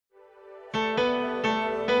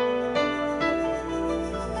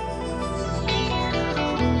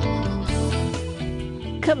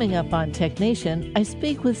Coming up on Tech Nation, I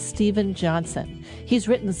speak with Steven Johnson. He's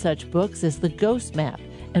written such books as The Ghost Map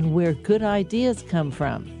and Where Good Ideas Come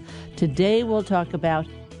From. Today we'll talk about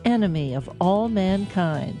Enemy of All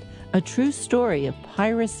Mankind, a true story of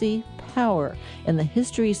piracy, power, and the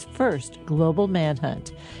history's first global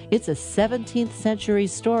manhunt. It's a 17th century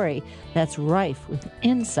story that's rife with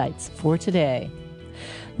insights for today.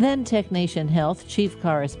 Then Tech Nation Health Chief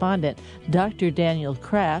Correspondent Dr. Daniel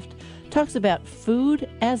Kraft talks about food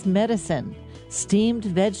as medicine, steamed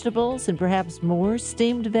vegetables and perhaps more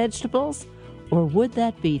steamed vegetables, or would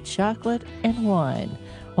that be chocolate and wine?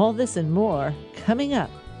 All this and more coming up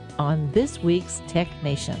on this week's Tech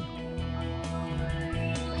Nation.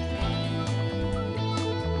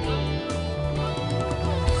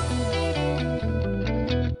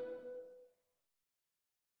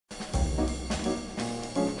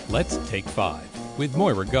 Let's Take 5 with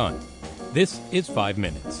Moira Gunn. This is 5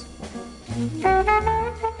 Minutes.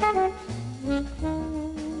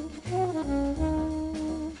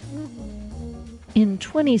 In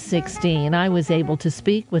 2016, I was able to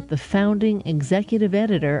speak with the founding executive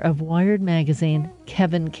editor of Wired magazine,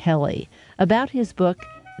 Kevin Kelly, about his book,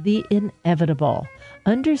 The Inevitable: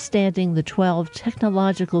 Understanding the 12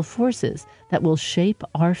 Technological Forces That Will Shape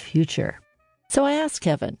Our Future. So I asked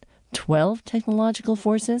Kevin, 12 technological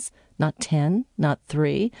forces? Not 10, not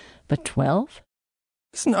 3, but 12?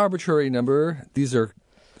 It's an arbitrary number. These are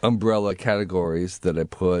umbrella categories that I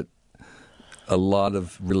put a lot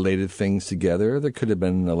of related things together. There could have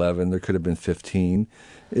been 11, there could have been 15.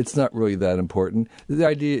 It's not really that important. The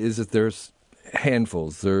idea is that there's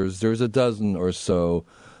handfuls. There's a dozen or so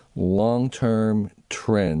long-term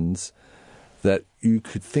trends that you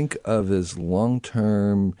could think of as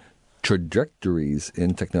long-term trajectories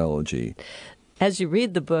in technology. As you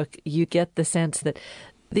read the book, you get the sense that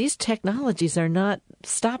these technologies are not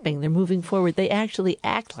stopping. They're moving forward. They actually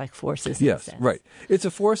act like forces. Yes, right. It's a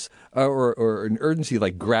force or an urgency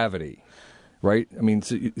like gravity, right? I mean,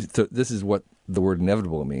 so this is what the word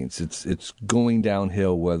inevitable means. It's going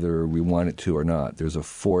downhill whether we want it to or not. There's a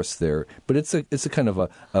force there, but it's a kind of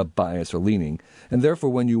a bias or leaning. And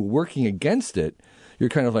therefore, when you're working against it, you're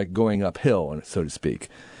kind of like going uphill, so to speak.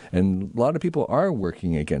 And a lot of people are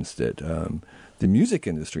working against it. The music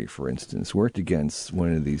industry, for instance, worked against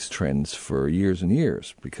one of these trends for years and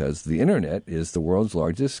years because the internet is the world's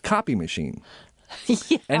largest copy machine.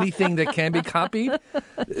 Yeah. Anything that can be copied,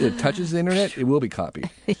 it touches the internet, it will be copied.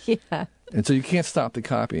 Yeah. And so you can't stop the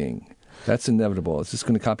copying. That's inevitable. It's just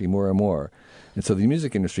going to copy more and more. And so the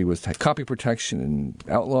music industry was copy protection and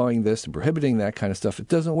outlawing this and prohibiting that kind of stuff. It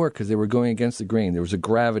doesn't work because they were going against the grain. There was a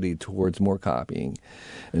gravity towards more copying.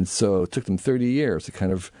 And so it took them 30 years to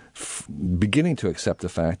kind of beginning to accept the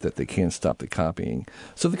fact that they can't stop the copying.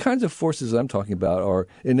 So the kinds of forces I'm talking about are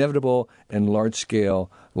inevitable and large scale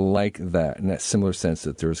like that, in that similar sense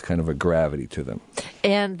that there's kind of a gravity to them.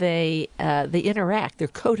 And they interact. They're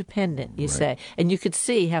codependent, you say. And you could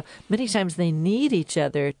see how many times they need each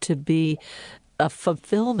other to be a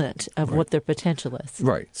fulfillment of what their potential is.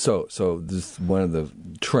 Right. So this one of the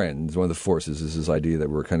trends, one of the forces is this idea that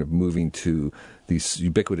we're kind of moving to these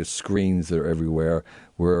ubiquitous screens that are everywhere,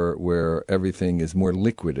 where everything is more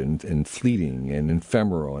liquid and fleeting and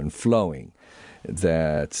ephemeral and flowing.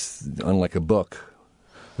 That's unlike a book,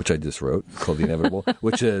 which I just wrote, called The Inevitable,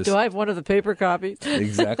 which is... Do I have one of the paper copies?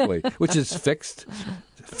 Exactly. Which is fixed,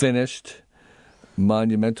 finished,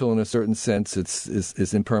 monumental in a certain sense.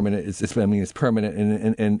 It's impermanent. It's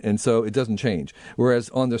permanent, and so it doesn't change. Whereas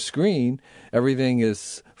on the screen, everything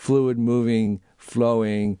is fluid, moving,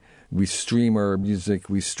 flowing. We stream our music,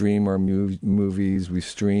 we stream our movies, we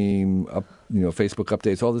stream up, Facebook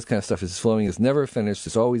updates. All this kind of stuff is flowing. It's never finished.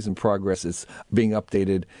 It's always in progress. It's being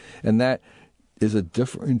updated, and that is a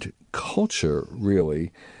different culture,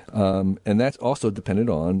 really. And that's also dependent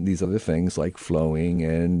on these other things like flowing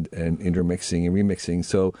and intermixing and remixing.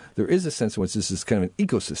 So there is a sense in which this is kind of an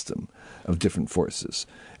ecosystem of different forces,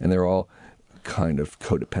 and they're all kind of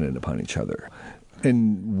codependent upon each other.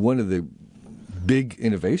 And one of the big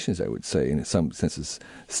innovations, I would say, in some senses,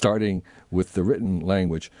 starting with the written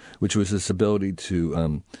language, which was this ability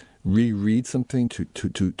to reread something,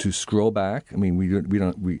 to scroll back. I mean, we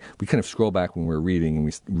kind of scroll back when we're reading and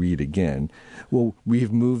we read again. Well,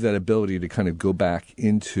 we've moved that ability to kind of go back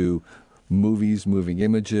into movies, moving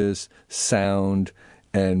images, sound,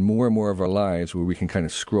 and more of our lives where we can kind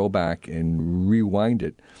of scroll back and rewind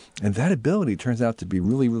it. And that ability turns out to be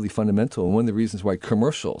really, really fundamental. And one of the reasons why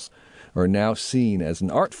commercials are now seen as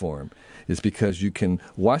an art form is because you can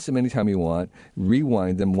watch them anytime you want,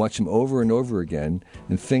 rewind them, watch them over and over again,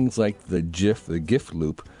 and things like the GIF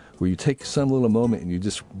loop where you take some little moment and you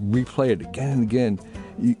just replay it again and again,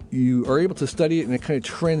 you are able to study it, and it kind of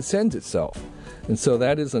transcends itself. And so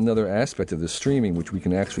that is another aspect of the streaming, which we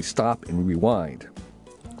can actually stop and rewind,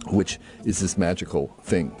 which is this magical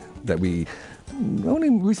thing that we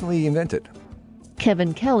only recently invented.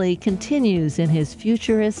 Kevin Kelly continues in his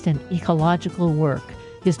futurist and ecological work.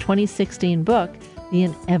 His 2016 book, The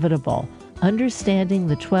Inevitable: Understanding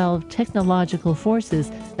the 12 Technological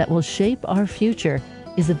Forces That Will Shape Our Future,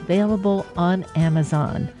 is available on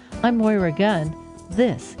Amazon. I'm Moira Gunn.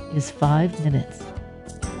 This is 5 Minutes.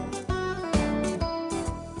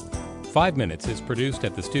 5 Minutes is produced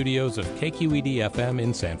at the studios of KQED-FM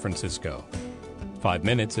in San Francisco. 5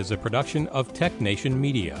 Minutes is a production of Tech Nation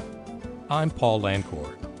Media. I'm Paul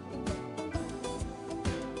Lancourt.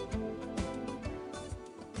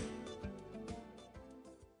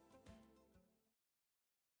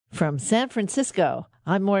 From San Francisco,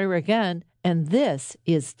 I'm Moira Gunn, and this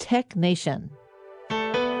is Tech Nation.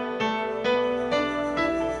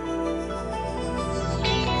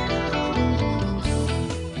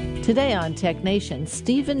 Today on Tech Nation,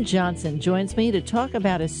 Steven Johnson joins me to talk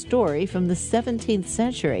about a story from the 17th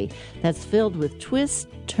century that's filled with twists,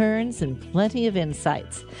 turns, and plenty of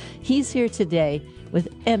insights. He's here today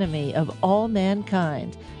with Enemy of All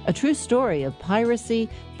Mankind, a true story of piracy,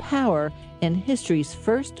 power, and history's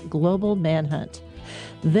first global manhunt.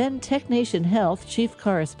 Then Tech Nation Health Chief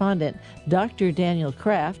Correspondent Dr. Daniel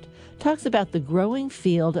Kraft talks about the growing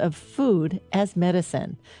field of food as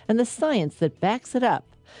medicine and the science that backs it up.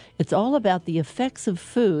 It's all about the effects of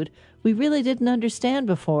food we really didn't understand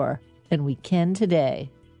before, and we can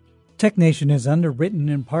today. Tech Nation is underwritten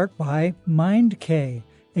in part by MindK,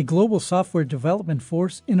 a global software development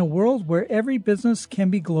force in a world where every business can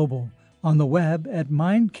be global. On the web at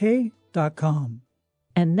mindk.com.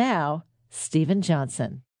 And now, Steven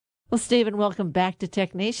Johnson. Well, Steven, welcome back to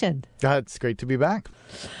Tech Nation. It's great to be back.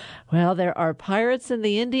 Well, there are pirates in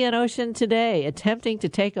the Indian Ocean today attempting to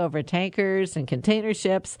take over tankers and container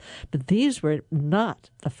ships, but these were not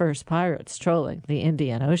the first pirates trolling the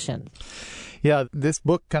Indian Ocean. Yeah, this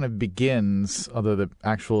book kind of begins, although the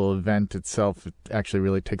actual event itself actually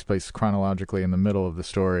really takes place chronologically in the middle of the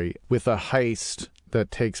story, with a heist that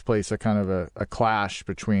takes place, a kind of a clash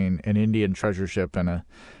between an Indian treasure ship and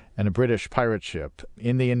a British pirate ship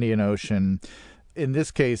in the Indian Ocean. In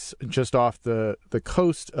this case, just off the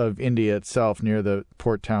coast of India itself, near the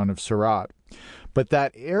port town of Surat. But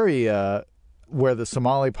that area where the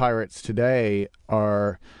Somali pirates today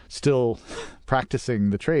are still practicing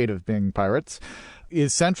the trade of being pirates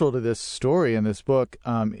is central to this story in this book.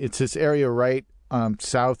 It's this area right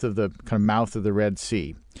south of the kind of mouth of the Red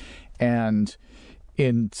Sea. And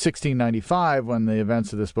in 1695, when the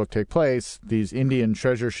events of this book take place, these Indian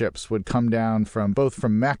treasure ships would come down both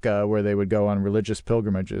from Mecca, where they would go on religious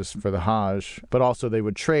pilgrimages for the Hajj, but also they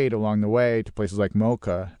would trade along the way to places like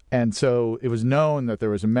Mocha. And so it was known that there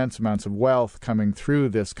was immense amounts of wealth coming through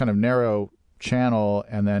this kind of narrow channel,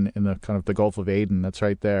 and then in the kind of the Gulf of Aden that's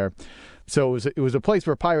right there. So it was a place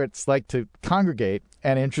where pirates like to congregate.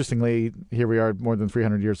 And interestingly, here we are more than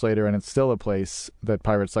 300 years later, and it's still a place that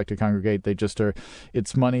pirates like to congregate. They just are.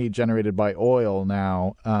 It's money generated by oil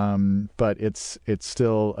now, but it's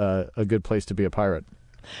still a good place to be a pirate.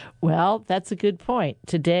 Well, that's a good point.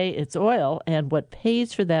 Today it's oil, and what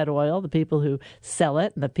pays for that oil, the people who sell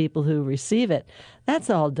it and the people who receive it, that's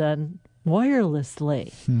all done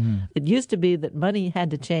wirelessly. Mm-hmm. It used to be that money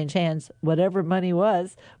had to change hands, whatever money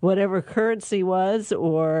was, whatever currency was,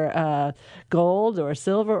 or gold or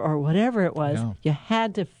silver or whatever it was, You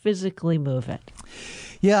had to physically move it.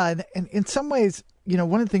 Yeah, and in some ways,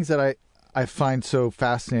 one of the things that I find so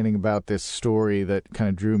fascinating about this story that kind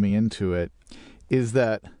of drew me into it is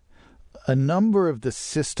that a number of the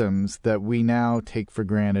systems that we now take for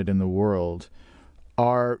granted in the world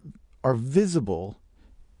are visible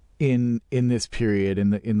in this period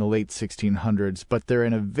in the late 1600s, but they're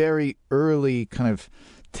in a very early kind of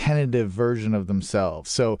tentative version of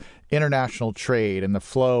themselves. So international trade and the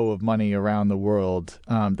flow of money around the world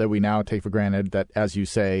that we now take for granted, that, as you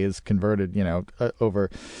say, is converted,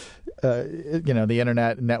 over, the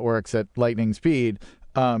internet networks at lightning speed.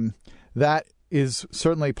 That is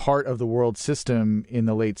certainly part of the world system in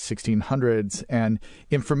the late 1600s, and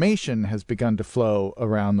information has begun to flow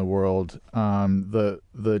around the world.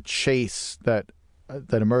 The chase that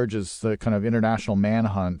emerges, the kind of international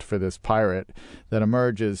manhunt for this pirate that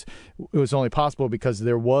emerges, it was only possible because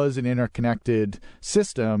there was an interconnected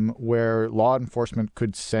system where law enforcement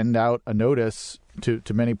could send out a notice to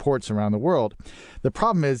many ports around the world. The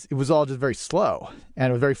problem is it was all just very slow,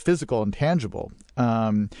 and it was very physical and tangible.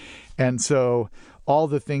 And so all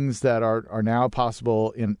the things that are now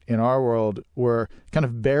possible in our world were kind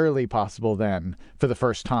of barely possible then for the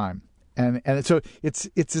first time. And so it's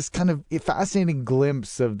this kind of fascinating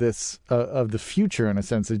glimpse of this of the future, in a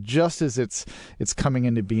sense, just as it's coming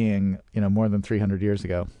into being, more than 300 years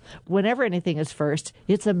ago. Whenever anything is first,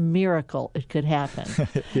 it's a miracle it could happen.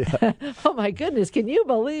 Oh my goodness, can you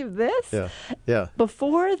believe this? Yeah.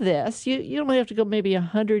 Before this, you only have to go maybe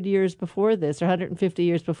 100 years before this or 150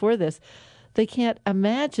 years before this. They can't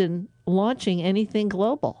imagine launching anything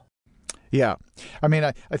global. Yeah. I mean,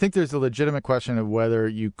 I think there's a legitimate question of whether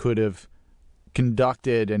you could have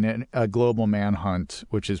conducted a global manhunt,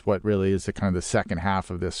 which is what really is the kind of the second half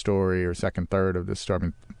of this story, or second third of this story. I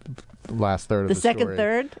mean, the last third of the story. The second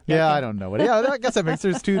third? Yeah, okay. I don't know. Yeah, I guess that makes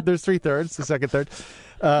there's 3/3, the second third.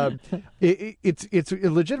 It's a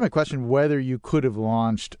legitimate question whether you could have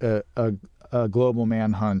launched a global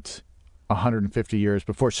manhunt 150 years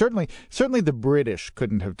before. Certainly the British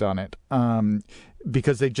couldn't have done it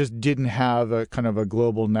because they just didn't have a kind of a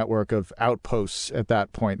global network of outposts at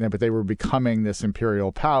that point. But they were becoming this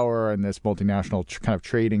imperial power and this multinational kind of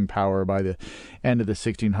trading power by the end of the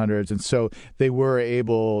 1600s. And so they were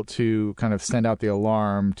able to kind of send out the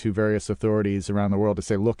alarm to various authorities around the world to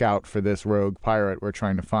say, look out for this rogue pirate. We're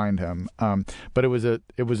trying to find him. But it was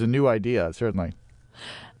a new idea, certainly.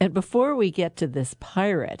 And before we get to this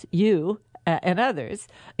pirate, you and others,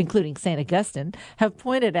 including St. Augustine, have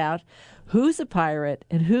pointed out who's a pirate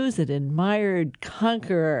and who's an admired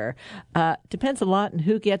conqueror. Depends a lot on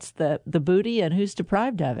who gets the booty and who's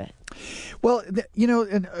deprived of it. Well,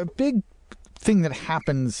 and a big thing that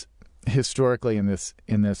happens historically in this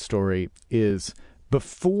story is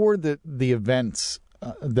before the events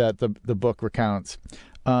that the book recounts,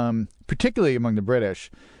 particularly among the British,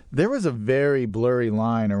 there was a very blurry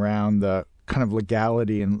line around the kind of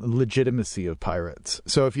legality and legitimacy of pirates.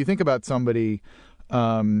 So if you think about somebody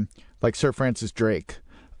like Sir Francis Drake,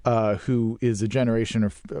 who is a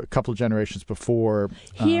couple of generations before.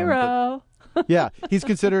 Hero. Yeah, he's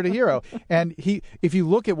considered a hero. And if you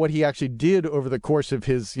look at what he actually did over the course of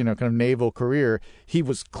his, kind of naval career, he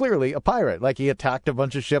was clearly a pirate. Like, he attacked a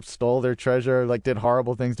bunch of ships, stole their treasure, like did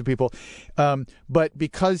horrible things to people. But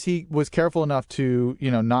because he was careful enough to,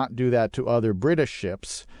 not do that to other British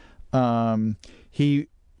ships, he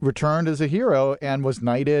returned as a hero and was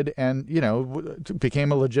knighted and,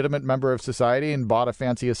 became a legitimate member of society and bought a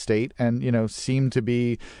fancy estate and, seemed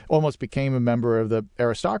to almost became a member of the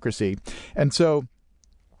aristocracy. And so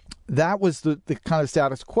that was the kind of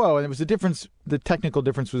status quo. And it was the technical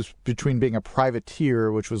difference was between being a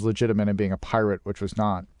privateer, which was legitimate, and being a pirate, which was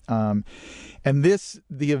not. And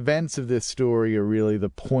the events of this story are really the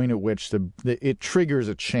point at which it triggers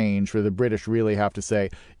a change where the British really have to say,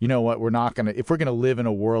 you know what, if we're going to live in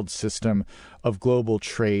a world system of global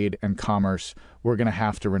trade and commerce, we're going to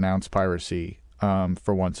have to renounce piracy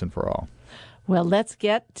for once and for all. Well, let's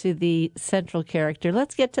get to the central character.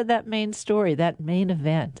 Let's get to that main story, that main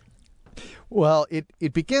event. Well,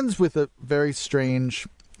 it begins with a very strange,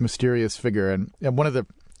 mysterious figure. And one of the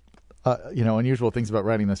unusual things about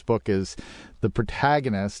writing this book is the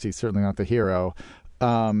protagonist, he's certainly not the hero,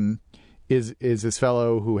 is this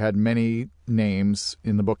fellow who had many names.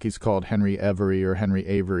 In the book, he's called Henry Every or Henry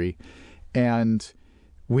Avery. And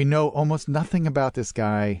we know almost nothing about this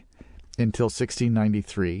guy until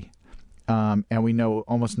 1693. And we know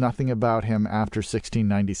almost nothing about him after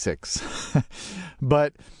 1696.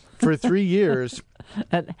 But for 3 years...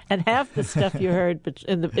 And half the stuff you heard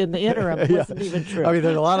in the interim wasn't even true. I mean,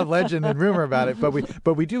 there's a lot of legend and rumor about it, but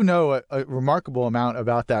we do know a remarkable amount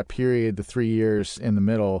about that period, the 3 years in the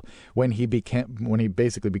middle, when he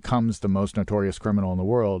basically becomes the most notorious criminal in the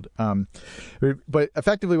world. But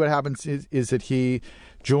effectively, what happens is that he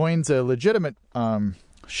joins a legitimate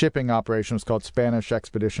shipping operation. It's called Spanish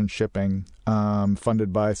Expedition Shipping,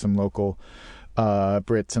 funded by some local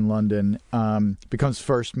Brits in London, becomes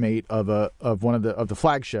first mate of the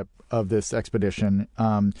flagship of this expedition,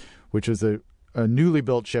 which was a newly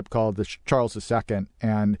built ship called the Charles II,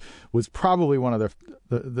 and was probably one of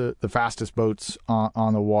the fastest boats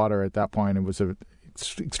on the water at that point. It was a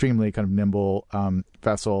extremely kind of nimble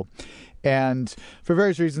vessel. And for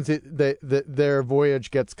various reasons, their voyage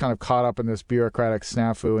gets kind of caught up in this bureaucratic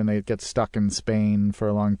snafu, and they get stuck in Spain for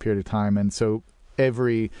a long period of time. And so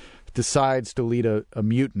Avery decides to lead a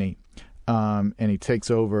mutiny, and he takes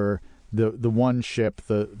over the one ship,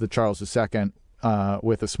 the Charles II,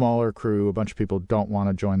 with a smaller crew. A bunch of people don't want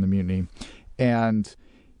to join the mutiny, and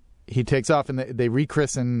he takes off, and they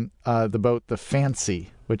rechristen the boat the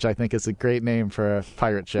Fancy, which I think is a great name for a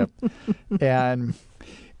pirate ship.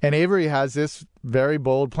 And Avery has this very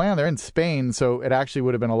bold plan. They're in Spain, so it actually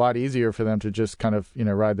would have been a lot easier for them to just kind of,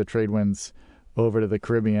 ride the trade winds over to the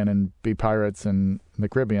Caribbean and be pirates in the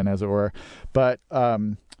Caribbean, as it were. But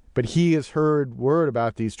he has heard word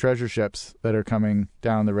about these treasure ships that are coming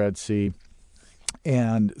down the Red Sea.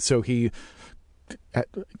 And so he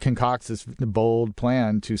concocts this bold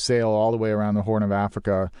plan to sail all the way around the Horn of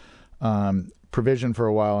Africa, provision for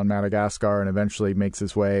a while in Madagascar, and eventually makes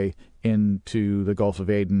his way into the Gulf of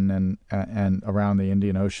Aden and around the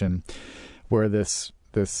Indian Ocean, where this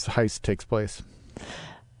heist takes place.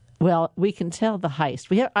 Well, we can tell the heist.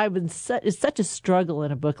 It's such a struggle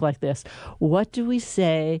in a book like this. What do we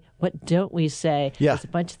say? What don't we say? Yeah. There's a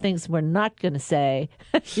bunch of things we're not going to say.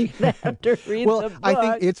 You're going to have to read the book. I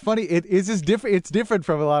think it's funny. It's different. It's different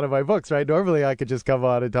from a lot of my books, right? Normally, I could just come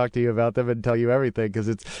on and talk to you about them and tell you everything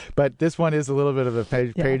but this one is a little bit of a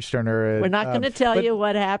page turner. We're not going to tell you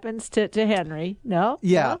what happens to Henry. No.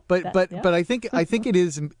 Yeah, no? but I think it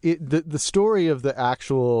is the story of the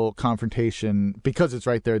actual confrontation, because it's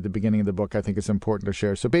right there at the beginning of the book. I think it's important to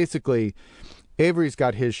share. So basically, Avery's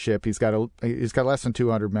got his ship. He's got less than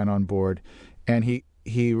 200 men on board, and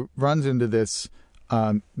he runs into this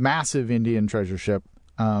massive Indian treasure ship.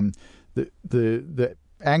 The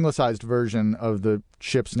anglicized version of the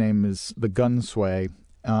ship's name is the Gunsway,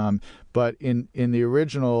 but in the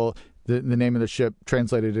original, the name of the ship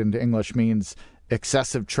translated into English means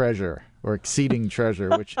excessive treasure or exceeding treasure,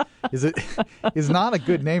 which is not a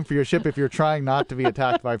good name for your ship if you're trying not to be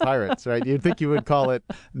attacked by pirates, right? You'd think you would call it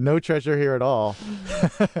no treasure here at all.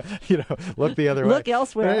 Look the other way. Look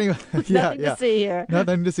elsewhere. Anyway, Nothing to see here.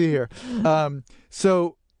 Nothing to see here.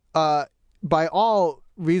 So by all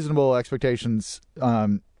reasonable expectations,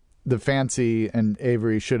 the Fancy and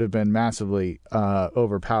Avery should have been massively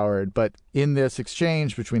overpowered. But in this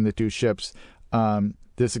exchange between the two ships,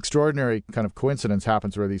 this extraordinary kind of coincidence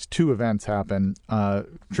happens where these two events happen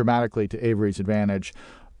dramatically to Avery's advantage.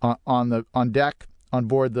 On deck, on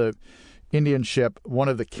board the Indian ship, one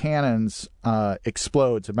of the cannons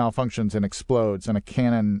explodes. It malfunctions and explodes, and a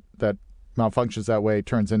cannon that malfunctions that way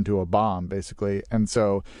turns into a bomb, basically. And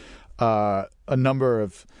so a number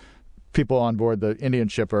of people on board the Indian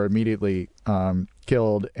ship are immediately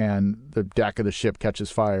killed, and the deck of the ship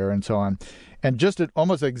catches fire, and so on. And just at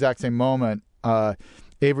almost the exact same moment,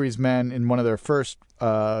 Avery's men, in one of their first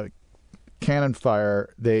cannon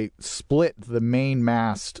fire, they split the main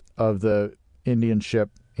mast of the Indian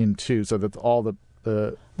ship in two, so that all the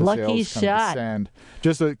lucky sails kind of descend.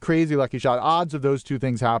 Just a crazy lucky shot. Odds of those two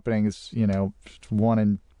things happening is 1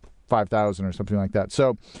 in 5,000 or something like that.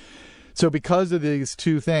 So because of these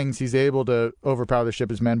two things, he's able to overpower the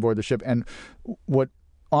ship. His men board the ship, and what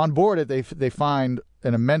on board it, they find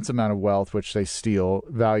an immense amount of wealth, which they steal,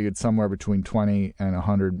 valued somewhere between $20 and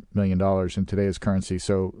 $100 million in today's currency.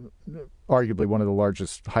 So arguably one of the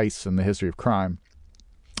largest heists in the history of crime.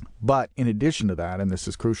 But in addition to that, and this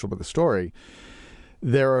is crucial to the story,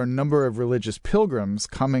 there are a number of religious pilgrims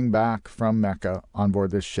coming back from Mecca on board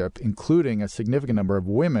this ship, including a significant number of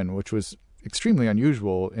women, which was extremely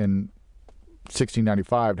unusual in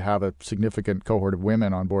 1695 to have a significant cohort of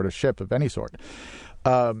women on board a ship of any sort.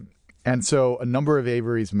 And so a number of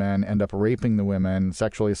Avery's men end up raping the women,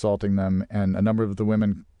 sexually assaulting them, and a number of the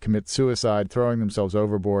women commit suicide, throwing themselves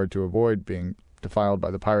overboard to avoid being defiled by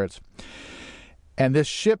the pirates. And this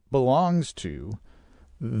ship belongs to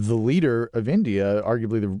the leader of India,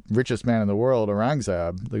 arguably the richest man in the world,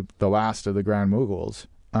 Aurangzeb, the last of the Grand Mughals.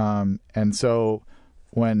 And so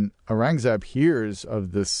when Aurangzeb hears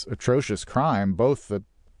of this atrocious crime, both the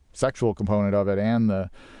sexual component of it and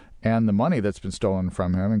the money that's been stolen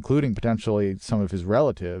from him, including potentially some of his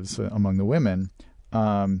relatives among the women,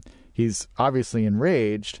 he's obviously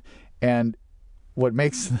enraged. And what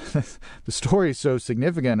makes the story so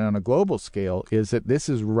significant on a global scale is that this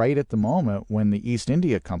is right at the moment when the East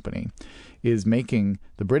India Company is making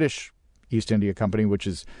the British East India Company, which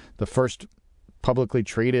is the first publicly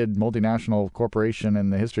traded multinational corporation in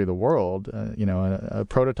the history of the world, a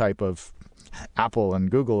prototype of Apple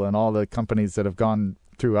and Google and all the companies that have gone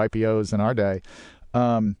through IPOs in our day.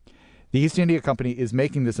 The East India Company is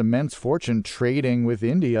making this immense fortune trading with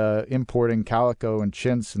India, importing calico and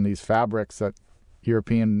chintz and these fabrics that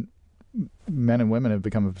European men and women have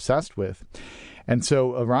become obsessed with. And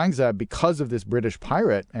so Aurangzeb, because of this British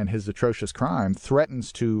pirate and his atrocious crime,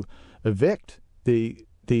 threatens to evict the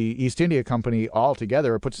East India Company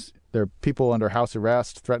altogether, puts their people under house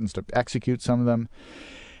arrest, threatens to execute some of them.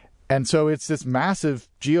 And so it's this massive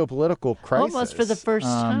geopolitical crisis. Almost for the first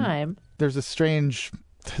time. There's a strange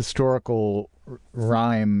historical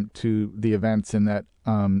rhyme to the events in that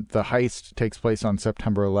the heist takes place on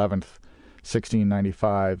September 11th,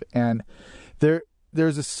 1695. And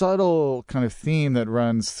there's a subtle kind of theme that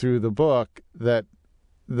runs through the book that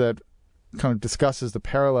kind of discusses the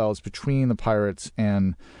parallels between the pirates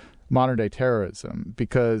and modern-day terrorism,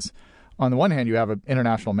 because on the one hand, you have an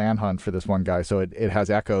international manhunt for this one guy, so it has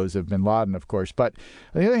echoes of bin Laden, of course. But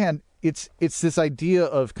on the other hand, it's this idea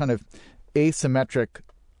of kind of asymmetric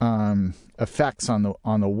effects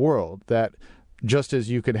on the world, that just as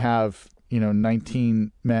you could have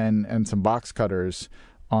 19 men and some box cutters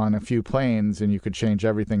on a few planes and you could change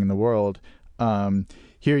everything in the world,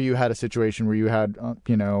 here you had a situation where you had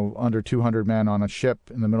under 200 men on a ship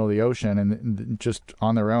in the middle of the ocean, and just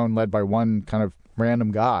on their own, led by one kind of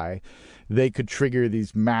random guy, they could trigger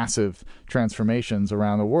these massive transformations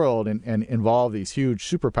around the world and involve these huge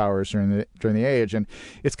superpowers during the age. And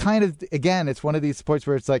it's kind of, again, it's one of these points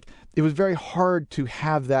where it's like, it was very hard to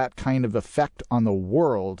have that kind of effect on the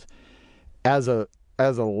world as a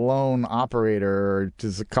lone operator or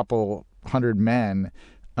just a couple hundred men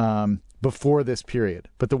before this period.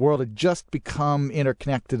 But the world had just become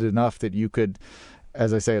interconnected enough that you could,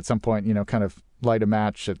 as I say, at some point, kind of light a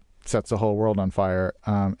match that sets the whole world on fire.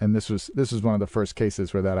 And this was one of the first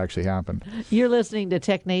cases where that actually happened. You're listening to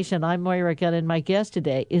Tech Nation. I'm Moira Gunn, and my guest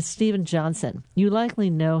today is Steven Johnson. You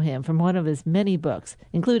likely know him from one of his many books,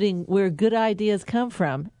 including Where Good Ideas Come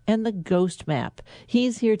From and The Ghost Map.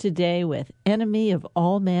 He's here today with Enemy of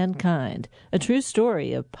All Mankind, a true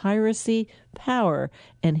story of piracy, power,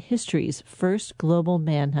 and history's first global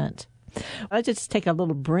manhunt. I'll just take a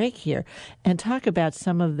little break here and talk about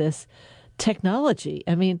some of this technology.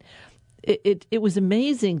 I mean, it was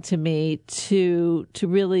amazing to me to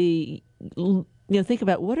really think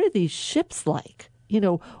about, what are these ships like?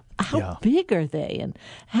 How big are they, and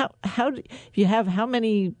how do you have how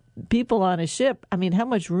many people on a ship? I mean, how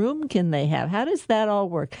much room can they have? How does that all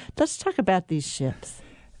work? Let's talk about these ships.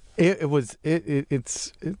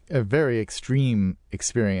 It's a very extreme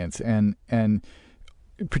experience, and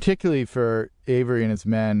particularly for Avery and his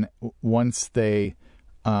men, once they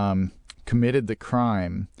committed the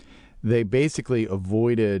crime, they basically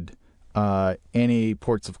avoided any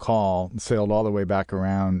ports of call and sailed all the way back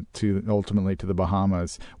around to ultimately to the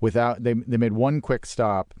Bahamas. They made one quick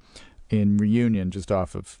stop in Reunion, just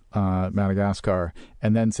off of Madagascar,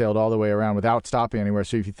 and then sailed all the way around without stopping anywhere.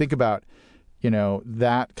 So if you think about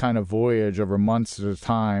that kind of voyage over months at a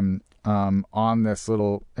time on this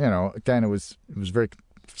little, again, it was very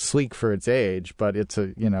sleek for its age, but it's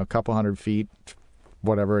a couple hundred feet,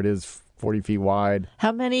 whatever it is, 40 feet wide.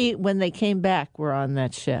 How many, when they came back, were on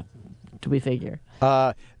that ship, do we figure?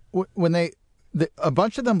 When a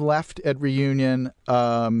bunch of them left at Reunion,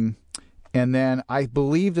 and then I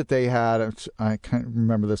believe that they had, I can't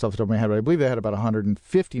remember this off the top of my head, but I believe they had about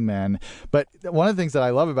 150 men. But one of the things that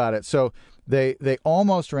I love about it, so they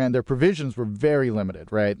almost ran, their provisions were very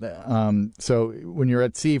limited, right? So when you're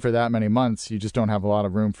at sea for that many months, you just don't have a lot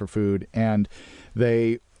of room for food. And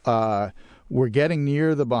they were getting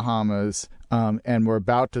near the Bahamas, and were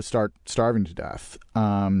about to start starving to death,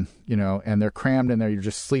 and they're crammed in there. You're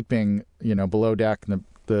just sleeping, below deck, and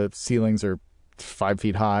the ceilings are 5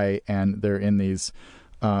 feet high, and they're in these,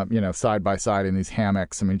 side by side in these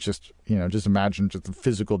hammocks. I mean, just imagine just the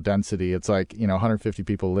physical density. It's like, 150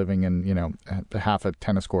 people living in, half a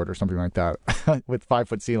tennis court or something like that with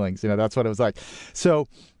 5-foot ceilings. That's what it was like. So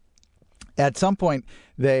at some point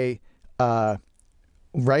they,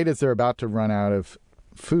 right as they're about to run out of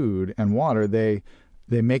food and water, they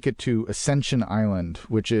make it to Ascension Island,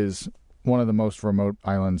 which is one of the most remote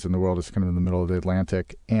islands in the world. It's kind of in the middle of the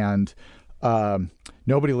Atlantic, and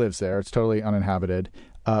nobody lives there. It's totally uninhabited.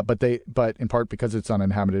 But in part because it's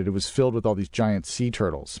uninhabited, it was filled with all these giant sea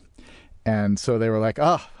turtles. And so they were like,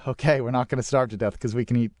 oh, okay, we're not going to starve to death because we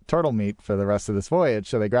can eat turtle meat for the rest of this voyage.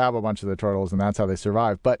 So they grab a bunch of the turtles, and that's how they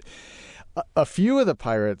survive. But a few of the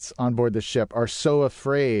pirates on board the ship are so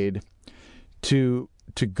afraid to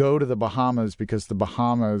go to the Bahamas because the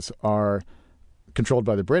Bahamas are controlled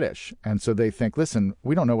by the British. And so they think, listen,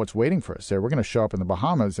 we don't know what's waiting for us there. We're going to show up in the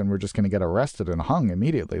Bahamas and we're just going to get arrested and hung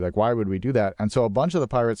immediately. Like, why would we do that? And so a bunch of the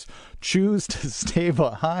pirates choose to stay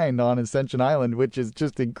behind on Ascension Island, which is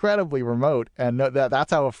just incredibly remote. And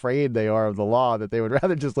that's how afraid they are of the law, that they would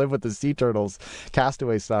rather just live with the sea turtles,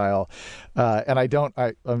 castaway style. And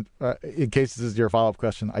in case this is your follow-up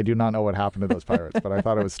question, I do not know what happened to those pirates, but I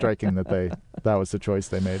thought it was striking that was the choice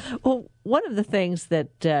they made. Well, one of the things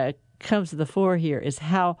that comes to the fore here is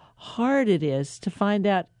how hard it is to find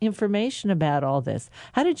out information about all this.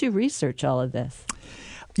 How did you research all of this?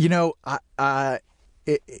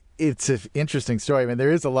 it's an interesting story. I mean,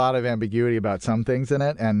 there is a lot of ambiguity about some things in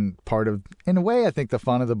it, and in a way, I think the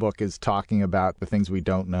fun of the book is talking about the things we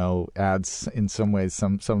don't know. Adds in some ways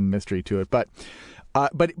some mystery to it, but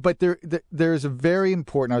there's a very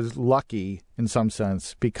important. I was lucky in some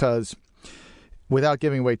sense because, without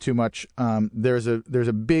giving away too much, there's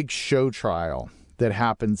a big show trial that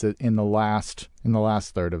happens in the last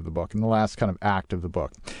third of the book, in the last kind of act of the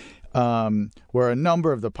book. Where a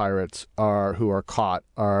number of the pirates who are caught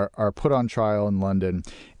are put on trial in London.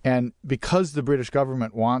 And because the British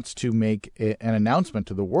government wants to make an announcement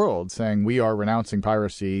to the world saying, we are renouncing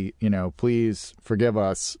piracy, please forgive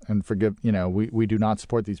us and forgive, we do not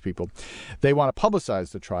support these people. They want to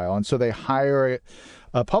publicize the trial. And so they hire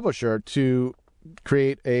a publisher to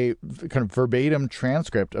create a kind of verbatim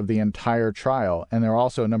transcript of the entire trial. And there are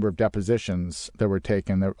also a number of depositions that were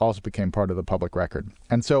taken that also became part of the public record.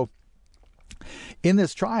 And so in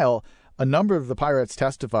this trial, a number of the pirates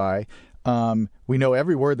testify. We know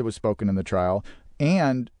every word that was spoken in the trial.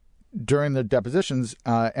 And during the depositions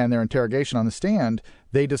and their interrogation on the stand,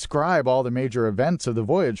 they describe all the major events of the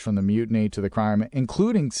voyage, from the mutiny to the crime,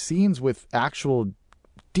 including scenes with actual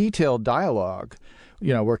detailed dialogue,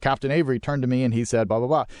 where Captain Avery turned to me and he said, blah, blah,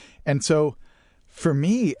 blah. And so for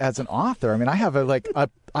me as an author, I mean, I have a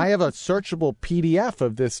searchable PDF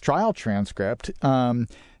of this trial transcript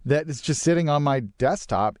that is just sitting on my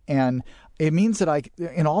desktop. And it means that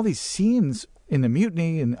in all these scenes in the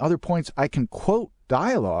mutiny and other points, I can quote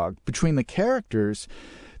dialogue between the characters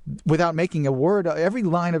without making a word. Every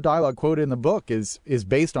line of dialogue quoted in the book is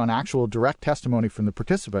based on actual direct testimony from the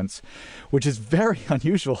participants, which is very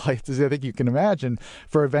unusual, I think you can imagine,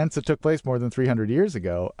 for events that took place more than 300 years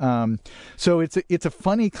ago. So it's a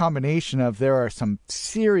funny combination of, there are some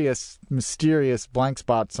serious, mysterious blank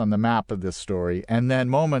spots on the map of this story, and then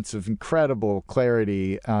moments of incredible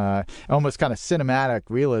clarity, almost kind of cinematic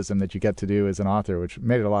realism that you get to do as an author, which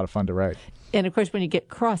made it a lot of fun to write. And, of course, when you get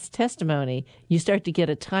cross-testimony, you start to get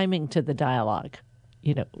a timing to the dialogue,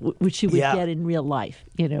 which you would get in real life,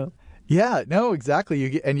 Yeah, no, exactly.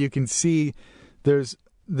 You can see there's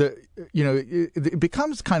it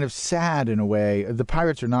becomes kind of sad in a way. The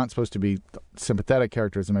pirates are not supposed to be sympathetic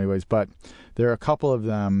characters in many ways, but there are a couple of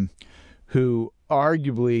them who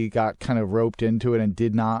arguably got kind of roped into it and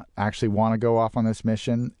did not actually want to go off on this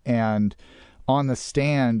mission. And on the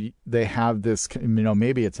stand, they have this,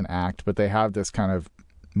 maybe it's an act, but they have this kind of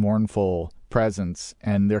mournful presence,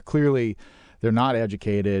 and they're not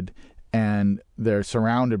educated, and they're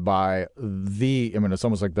surrounded by it's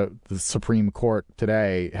almost like the Supreme Court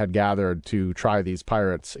today had gathered to try these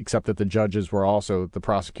pirates, except that the judges were also the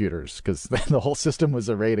prosecutors, because the whole system was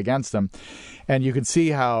arrayed against them. And you can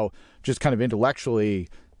see how just kind of intellectually,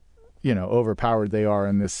 overpowered they are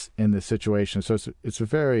in this situation. So it's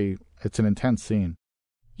an intense scene.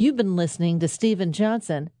 You've been listening to Steven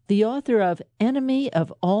Johnson, the author of Enemy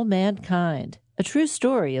of All Mankind, a true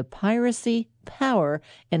story of piracy, power,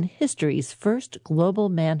 and history's first global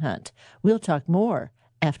manhunt. We'll talk more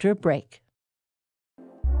after a break.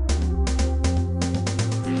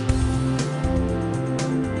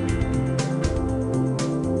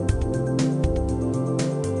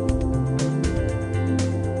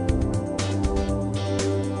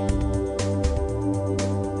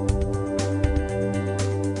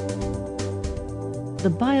 The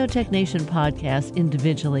Biotech Nation podcast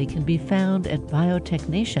individually can be found at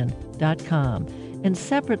biotechnation.com and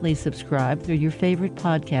separately subscribe through your favorite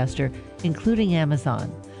podcaster, including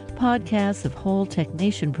Amazon. Podcasts of whole Tech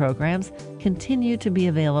Nation programs continue to be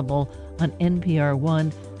available on NPR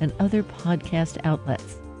One and other podcast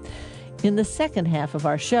outlets. In the second half of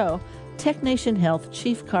our show, Tech Nation Health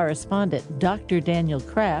Chief Correspondent Dr. Daniel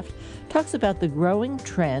Kraft talks about the growing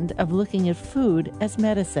trend of looking at food as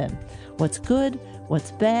medicine. What's good,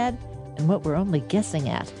 what's bad, and what we're only guessing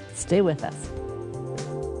at. Stay with us.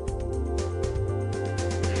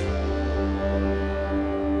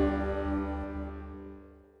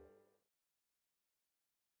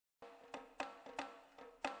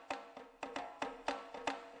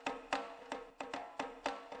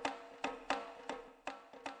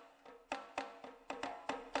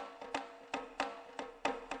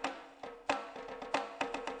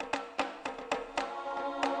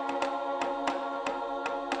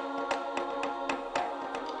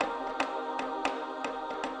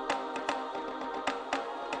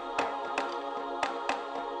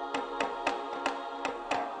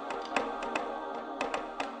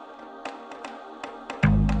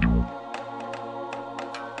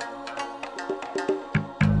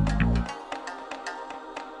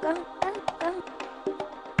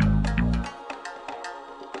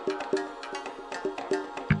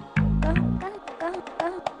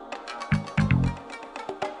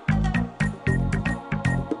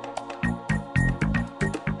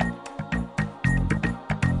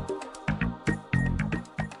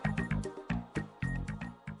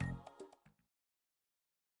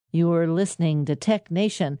 You are listening to Tech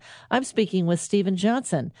Nation. I'm speaking with Steven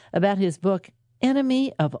Johnson about his book,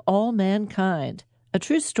 Enemy of All Mankind, a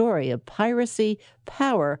true story of piracy,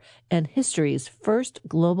 power, and history's first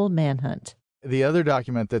global manhunt. The other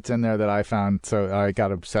document that's in there that I found, so I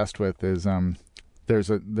got obsessed with, is there's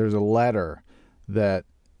a letter that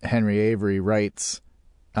Henry Avery writes,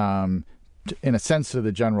 in a sense, to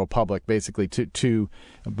the general public, basically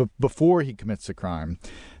before he commits a crime,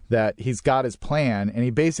 that he's got his plan, and he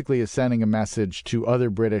basically is sending a message to other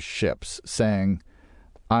British ships saying,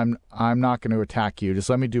 I'm not going to attack you. Just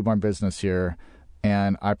let me do my business here,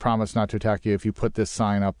 and I promise not to attack you if you put this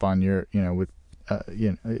sign up on your,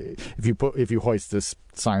 if you hoist this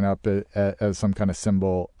sign up as some kind of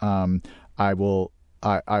symbol, I will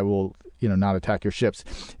not attack your ships.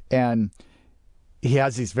 And he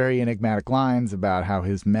has these very enigmatic lines about how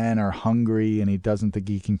his men are hungry and he doesn't think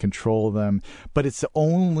he can control them. But it's the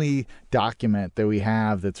only document that we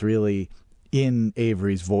have that's really in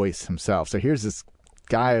Avery's voice himself. So here's this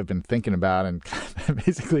guy I've been thinking about and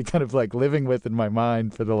basically kind of like living with in my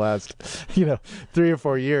mind for the last, 3 or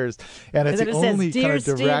 4 years. And it's the only kind of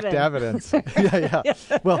direct evidence. Yeah.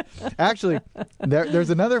 Well, actually, there's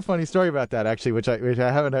another funny story about that, actually, which I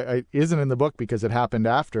haven't, isn't in the book because it happened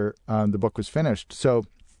after the book was finished. So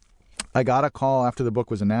I got a call after the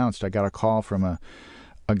book was announced. I got a call from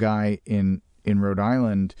a guy in Rhode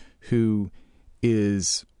Island who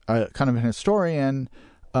is kind of an historian,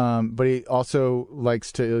 but he also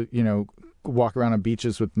likes to, walk around on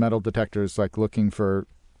beaches with metal detectors, like looking for,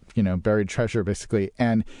 buried treasure, basically.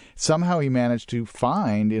 And somehow he managed to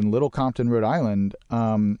find in Little Compton, Rhode Island,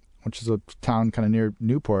 which is a town kind of near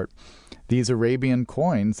Newport, these Arabian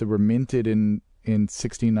coins that were minted in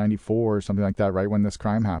 1694 or something like that, right when this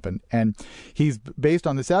crime happened. And he's, based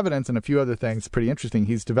on this evidence and a few other things, pretty interesting,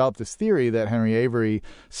 he's developed this theory that Henry Avery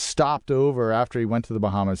stopped over after he went to the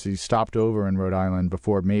Bahamas. He stopped over in Rhode Island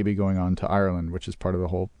before maybe going on to Ireland, which is part of the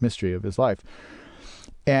whole mystery of his life.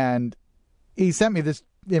 And he sent me this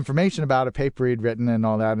information about a paper he'd written and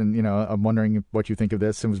all that, and I'm wondering what you think of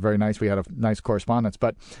this. It was very nice. We had a nice correspondence.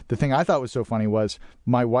 But the thing I thought was so funny was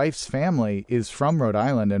my wife's family is from Rhode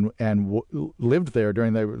Island and lived there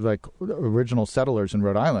during the original settlers in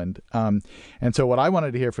Rhode Island. And so what I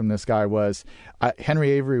wanted to hear from this guy was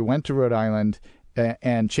Henry Avery went to Rhode Island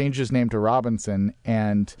and changed his name to Robinson,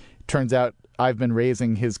 and turns out I've been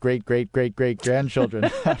raising his great-great-great-great-grandchildren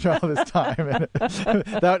after all this time. And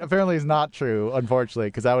that apparently is not true, unfortunately,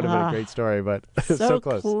 because that would have been a great story, but so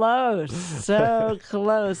close. So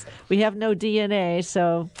close. We have no DNA,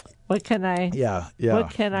 so what can I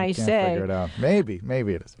What can I say? Figure it out. Maybe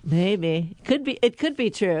it is. Maybe. It could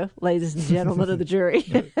be true, ladies and gentlemen of the jury.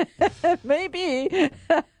 Maybe.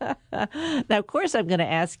 Now, of course, I'm going to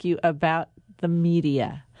ask you about the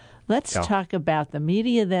media. Let's talk about the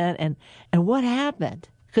media then and what happened,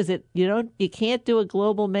 because you can't do a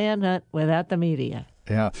global manhunt without the media.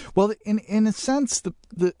 Yeah. Well, in a sense,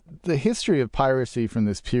 the history of piracy from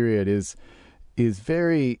this period is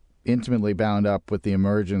very intimately bound up with the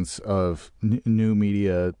emergence of new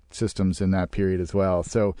media systems in that period as well.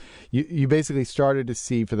 So you basically started to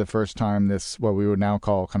see for the first time this, what we would now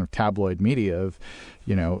call kind of tabloid media of,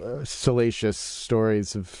 salacious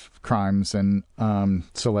stories of crimes and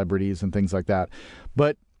celebrities and things like that.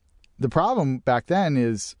 But the problem back then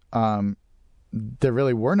is there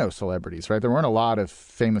really were no celebrities, right? There weren't a lot of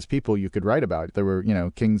famous people you could write about. There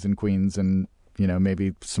were, kings and queens and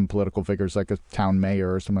maybe some political figures like a town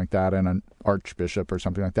mayor or something like that and an archbishop or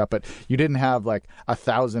something like that. But you didn't have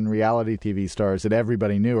 1,000 reality TV stars that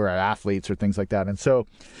everybody knew or athletes or things like that. And so,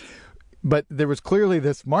 but there was clearly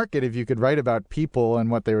this market, if you could write about people and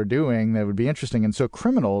what they were doing, that would be interesting. And so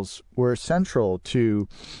criminals were central to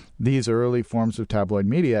these early forms of tabloid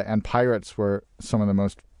media, and pirates were some of the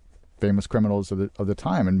most famous criminals of the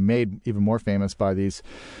time, and made even more famous by these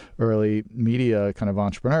early media kind of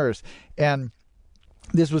entrepreneurs. And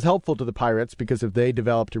this was helpful to the pirates because if they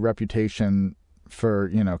developed a reputation for,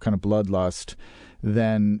 kind of bloodlust,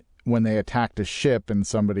 then when they attacked a ship and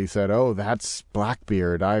somebody said, "Oh, that's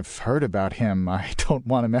Blackbeard. I've heard about him. I don't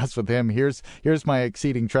want to mess with him. Here's my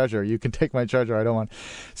exceeding treasure. You can take my treasure. I don't want."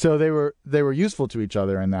 So they were useful to each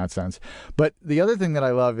other in that sense. But the other thing that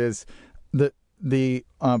I love is the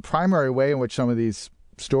primary way in which some of these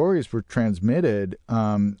stories were transmitted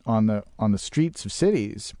on the streets of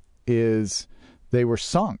cities is they were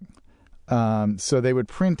sung. So they would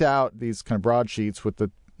print out these kind of broadsheets with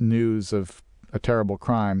the news of a terrible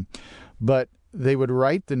crime, but they would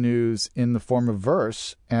write the news in the form of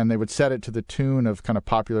verse, and they would set it to the tune of kind of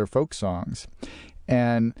popular folk songs.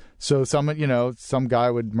 And so some guy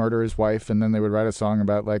would murder his wife, and then they would write a song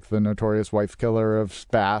about like the notorious wife killer of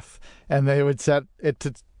Bath, and they would set it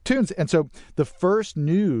to tunes. And so the first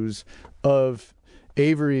news of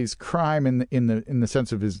Avery's crime in the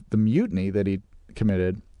sense of the mutiny that he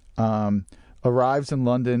committed arrives in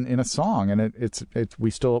London in a song, and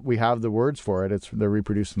we have the words for it. They're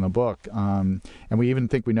reproduced in the book, and we even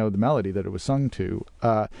think we know the melody that it was sung to.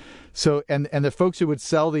 So the folks who would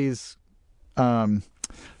sell these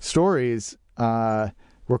stories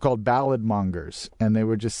were called ballad mongers, and they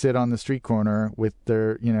would just sit on the street corner with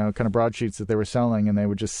their kind of broadsheets that they were selling, and they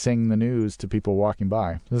would just sing the news to people walking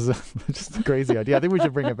by. This is just a crazy idea. I think we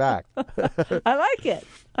should bring it back. I like it.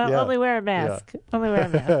 Only wear a mask. Only wear a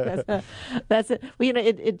mask. That's it. Well,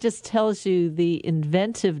 it just tells you the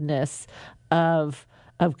inventiveness of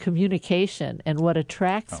communication and what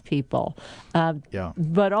attracts people.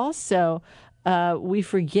 But also, we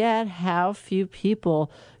forget how few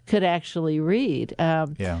people could actually read.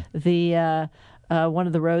 One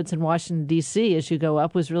of the roads in Washington, D.C., as you go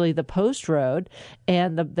up, was really the post road,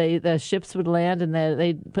 and the ships would land, and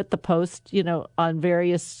they put the post, on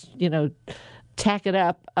various, tack it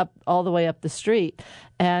up all the way up the street,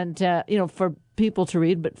 and for people to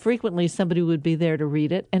read. But frequently, somebody would be there to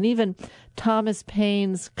read it, and even Thomas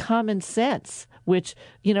Paine's Common Sense, which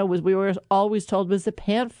we were always told was a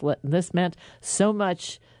pamphlet, and this meant so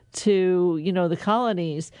much to the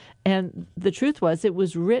colonies. And the truth was, it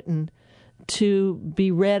was written to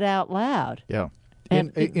be read out loud. Yeah,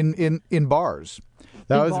 in bars.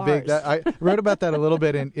 That was big. I wrote about that a little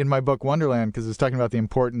bit in my book Wonderland, because it's talking about the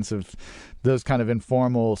importance of those kind of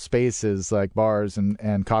informal spaces like bars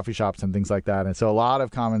and coffee shops and things like that. And so a lot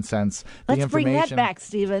of common sense. Let's bring that back,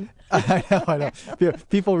 Stephen. I know.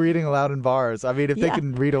 People reading aloud in bars. I mean, if they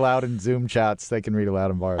can read aloud in Zoom chats, they can read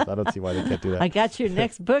aloud in bars. I don't see why they can't do that. I got your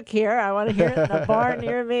next book here. I want to hear it in a bar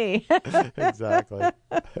near me. Exactly.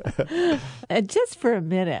 And just for a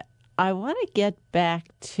minute, I want to get back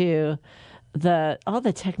to all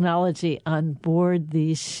the technology on board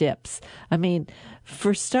these ships. I mean,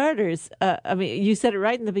 for starters, you said it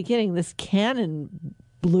right in the beginning, this cannon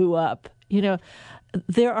blew up.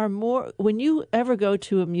 There are more, when you ever go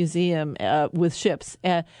to a museum with ships,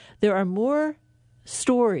 there are more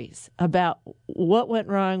stories about what went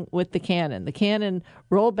wrong with the cannon. The cannon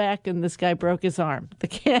rolled back and this guy broke his arm. The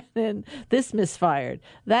cannon, this misfired,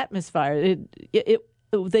 that misfired.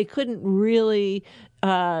 They couldn't really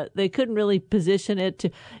position it to.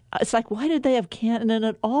 It's like, why did they have cannon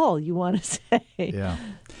at all? You want to say?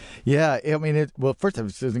 Yeah. I mean, first of all,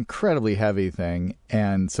 it's an incredibly heavy thing,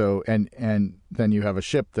 and so and then you have a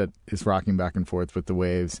ship that is rocking back and forth with the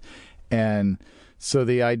waves, and so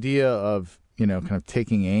the idea of kind of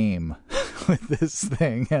taking aim with this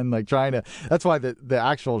thing and like trying to. That's why the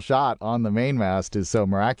actual shot on the mainmast is so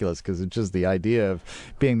miraculous, because it's just the idea of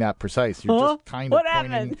being that precise. You're just kind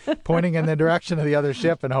of pointing in the direction of the other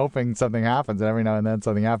ship and hoping something happens, and every now and then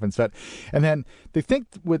something happens. And then they think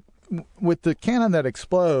with the cannon that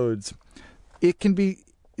explodes, that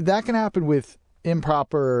can happen with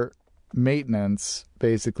improper maintenance,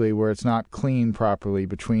 basically, where it's not cleaned properly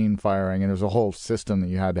between firing, and there's a whole system that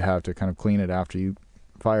you had to have to kind of clean it after you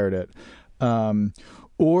fired it.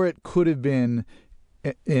 Or it could have been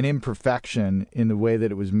an imperfection in the way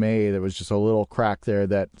that it was made. There was just a little crack there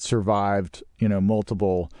that survived,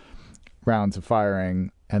 multiple rounds of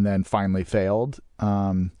firing and then finally failed.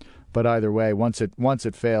 But either way, once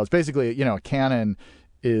it fails, basically, a cannon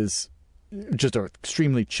is just an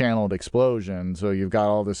extremely channeled explosion. So you've got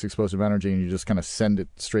all this explosive energy and you just kind of send it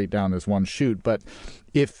straight down this one chute. But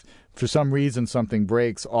if for some reason something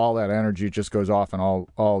breaks, all that energy just goes off in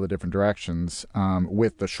all the different directions,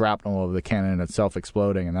 with the shrapnel of the cannon itself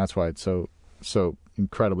exploding, and that's why it's so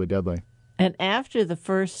incredibly deadly. And after the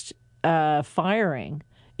first firing,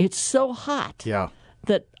 it's so hot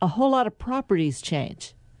that a whole lot of properties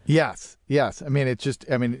change. Yes. I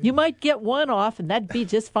mean, you might get one off, and that'd be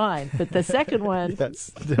just fine. But the second one,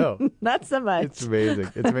 not so much. It's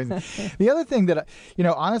amazing. The other thing that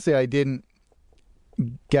honestly, I didn't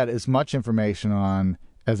get as much information on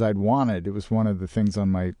as I'd wanted. It was one of the things on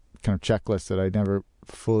my kind of checklist that I never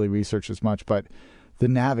fully researched as much. But the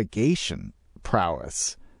navigation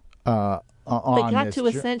prowess on they got to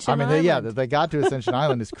Ascension Island. They got to Ascension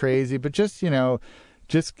Island is crazy. But just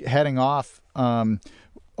heading off on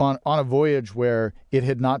a voyage where it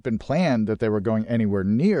had not been planned that they were going anywhere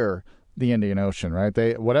near the Indian Ocean,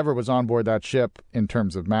 right? Whatever was on board that ship in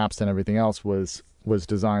terms of maps and everything else was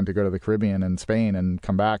designed to go to the Caribbean and Spain and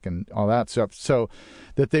come back and all that stuff. So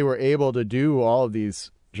that they were able to do all of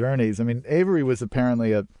these journeys. I mean, Avery was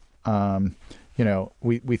apparently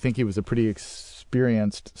we think he was a pretty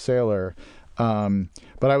experienced sailor.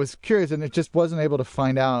 But I was curious, and it just wasn't able to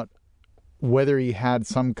find out whether he had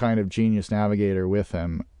some kind of genius navigator with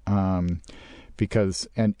him, because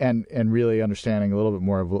and really understanding a little bit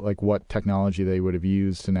more of like what technology they would have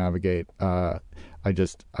used to navigate. I'm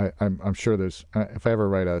sure there's if I ever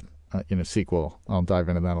write a sequel, I'll dive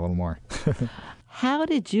into that a little more. How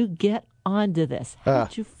did you get onto this? How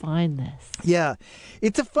did you find this? Yeah,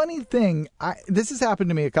 it's a funny thing. This has happened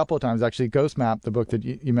to me a couple of times, actually. Ghost Map, the book that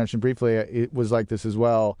you mentioned briefly, it was like this as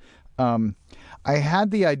well. I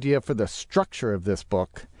had the idea for the structure of this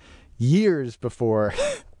book years before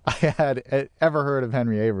I had ever heard of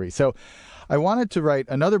Henry Avery. So I wanted to write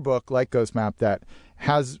another book like Ghost Map that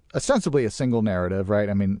has ostensibly a single narrative, right?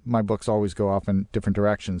 I mean, my books always go off in different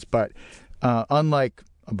directions, but unlike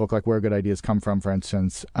a book like Where Good Ideas Come From, for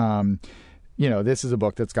instance, this is a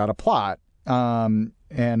book that's got a plot and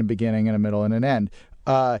a beginning and a middle and an end.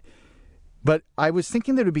 But I was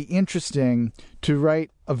thinking that it would be interesting to write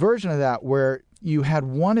a version of that where you had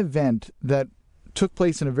one event that took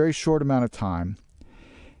place in a very short amount of time,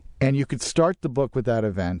 and you could start the book with that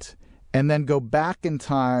event and then go back in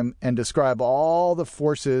time and describe all the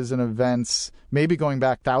forces and events, maybe going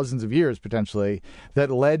back thousands of years potentially, that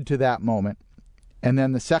led to that moment. And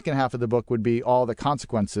then the second half of the book would be all the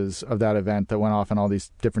consequences of that event that went off in all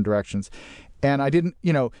these different directions. And I didn't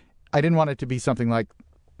want it to be something like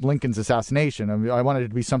Lincoln's assassination. I mean, I wanted it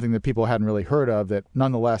to be something that people hadn't really heard of that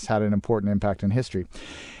nonetheless had an important impact in history.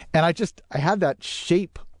 And I had that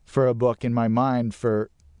shape for a book in my mind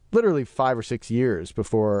for literally 5 or 6 years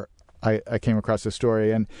before I came across this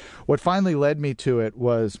story. And what finally led me to it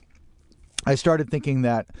was I started thinking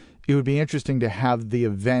that it would be interesting to have the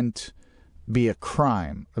event be a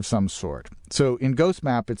crime of some sort. So in Ghost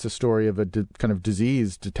Map, it's a story of a kind of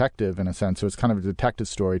diseased detective in a sense. So it's kind of a detective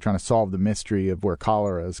story trying to solve the mystery of where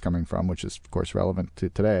cholera is coming from, which is, of course, relevant to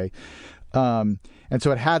today. And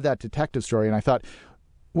so it had that detective story. And I thought,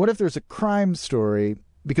 what if there's a crime story?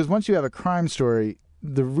 Because once you have a crime story,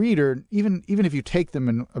 the reader, even if you take them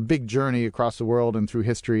in a big journey across the world and through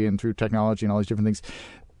history and through technology and all these different things,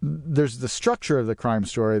 there's the structure of the crime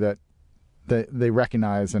story that they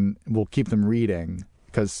recognize and will keep them reading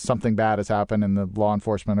because something bad has happened and the law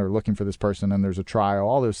enforcement are looking for this person and there's a trial.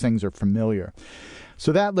 All those things are familiar.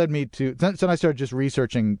 So that led me to... Then I started just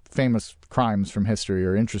researching famous crimes from history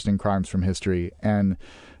or interesting crimes from history and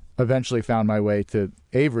eventually found my way to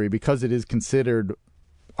Avery because it is considered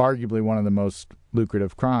arguably one of the most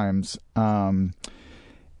lucrative crimes. And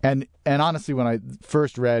honestly, when I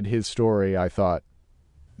first read his story, I thought,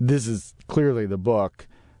 this is clearly the book.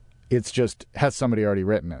 It's just, has somebody already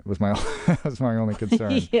written it? Was my only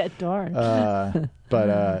concern. Yeah, darn.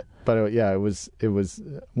 But it was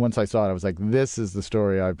once I saw it, I was like, this is the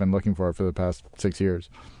story I've been looking for the past 6 years.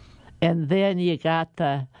 And then you got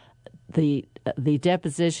the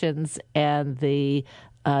depositions and the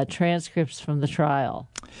transcripts from the trial.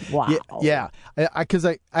 Wow. Yeah. Because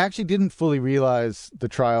I actually didn't fully realize the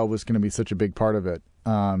trial was going to be such a big part of it.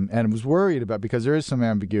 And was worried about, because there is some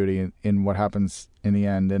ambiguity in what happens in the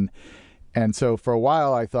end. And so for a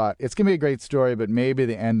while I thought it's going to be a great story, but maybe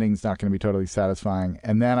the ending's not going to be totally satisfying.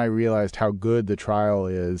 And then I realized how good the trial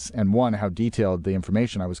is, and one, how detailed the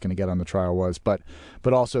information I was going to get on the trial was, but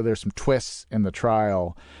also there's some twists in the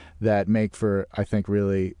trial that make for, I think,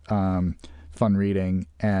 really fun reading.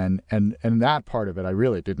 And that part of it I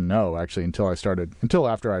really didn't know actually until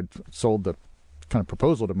after I'd sold the kind of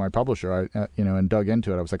proposal to my publisher, and dug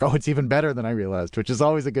into it. I was like, oh, it's even better than I realized, which is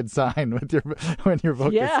always a good sign when your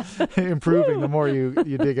book is improving the more you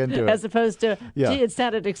dig into it. As opposed to, gee, it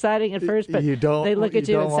sounded exciting at first, but they look at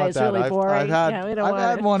you and say it's really boring. I've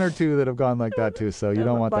had one or two that have gone like that too, so you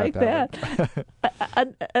don't want like that to happen.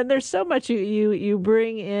 And there's so much you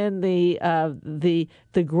bring in the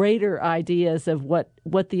greater ideas of what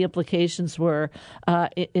the implications were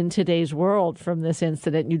in today's world from this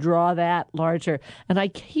incident. You draw that larger. And I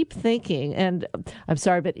keep thinking, and I'm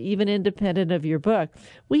sorry, but even independent of your book,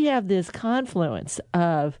 we have this confluence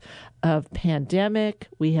of pandemic.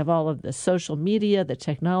 We have all of the social media, the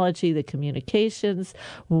technology, the communications.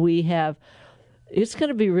 It's going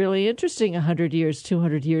to be really interesting 100 years,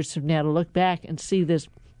 200 years from now to look back and see this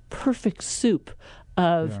perfect soup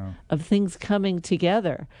of things coming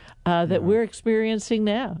together that we're experiencing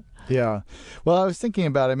now. Yeah. Well, I was thinking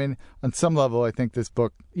about it. I mean, on some level, I think this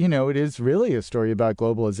book, it is really a story about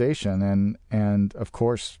globalization and of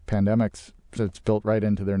course, pandemics, it's built right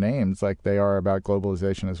into their names, like they are about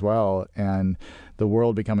globalization as well. And the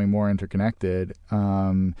world becoming more interconnected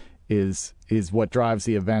is what drives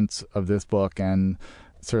the events of this book. And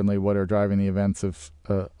certainly what are driving the events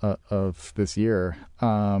of this year.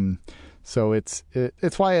 So it's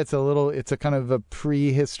why it's a kind of a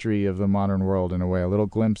prehistory of the modern world in a way, a little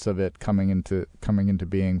glimpse of it coming into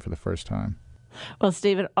being for the first time. Well,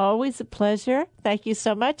 Stephen, always a pleasure. Thank you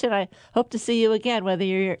so much, and I hope to see you again, whether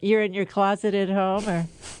you're in your closet at home or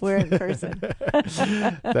we're in person.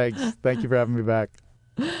 Thanks. Thank you for having me back.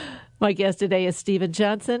 My guest today is Stephen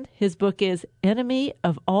Johnson. His book is Enemy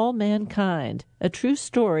of All Mankind, a true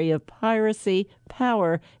story of piracy,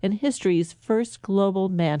 power, and history's first global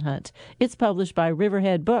manhunt. It's published by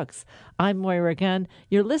Riverhead Books. I'm Moira Gunn.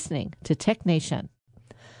 You're listening to Tech Nation.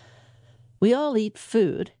 We all eat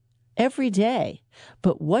food every day,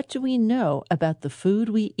 but what do we know about the food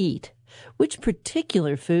we eat? Which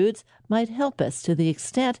particular foods might help us to the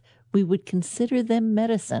extent we would consider them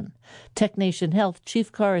medicine? Tech Nation Health Chief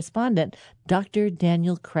Correspondent, Dr.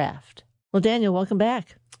 Daniel Kraft. Well, Daniel, welcome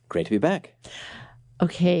back. Great to be back.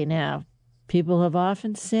 Okay, now, people have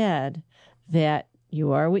often said that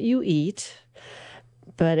you are what you eat,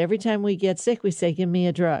 but every time we get sick, we say, give me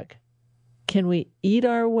a drug. Can we eat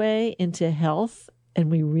our way into health and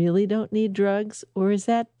we really don't need drugs? Or is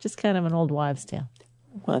that just kind of an old wives' tale?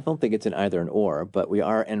 Well, I don't think it's an either and or, but we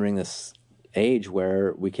are entering this age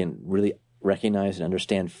where we can really recognize and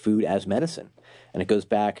understand food as medicine. And it goes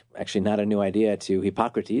back, actually not a new idea, to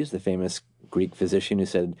Hippocrates, the famous Greek physician who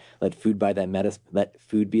said, let food be thy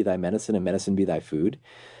medicine and medicine be thy food.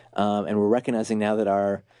 And we're recognizing now that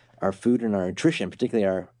our food and our nutrition,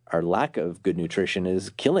 particularly our lack of good nutrition, is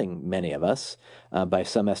killing many of us. By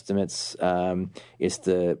some estimates, it's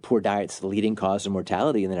the poor diet's the leading cause of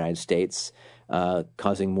mortality in the United States,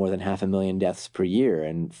 causing more than 500,000 deaths per year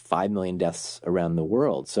and 5 million deaths around the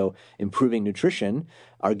world. So improving nutrition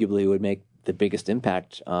arguably would make the biggest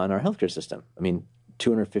impact on our healthcare system. I mean,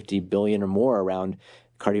 $250 billion or more around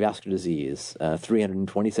cardiovascular disease,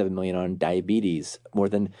 $327 million on diabetes, more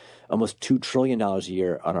than almost $2 trillion a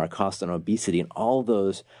year on our cost on obesity, and all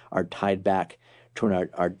those are tied back to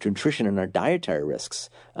our nutrition and our dietary risks.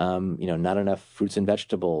 Not enough fruits and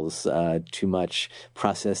vegetables, too much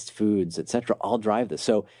processed foods, etc., all drive this.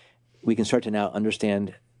 So we can start to now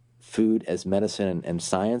understand food as medicine and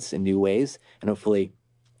science in new ways, and hopefully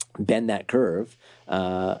bend that curve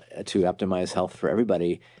to optimize health for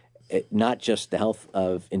everybody, not just the health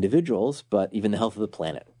of individuals, but even the health of the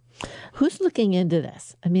planet. Who's looking into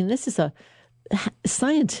this? I mean, this is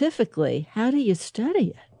scientifically, how do you study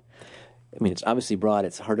it? I mean, it's obviously broad.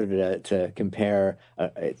 It's harder to compare.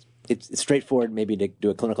 It's straightforward maybe to do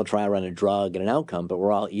a clinical trial around a drug and an outcome, but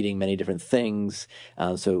we're all eating many different things.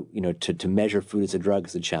 So to measure food as a drug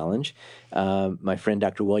is a challenge. My friend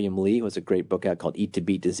Dr. William Li, who has a great book out called Eat to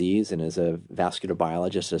Beat Disease, and is a vascular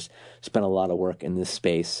biologist, has spent a lot of work in this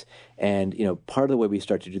space. And part of the way we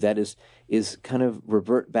start to do that is kind of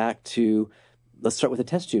revert back to, let's start with a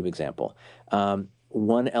test tube example.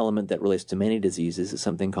 One element that relates to many diseases is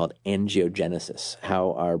something called angiogenesis,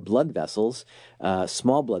 how our blood vessels,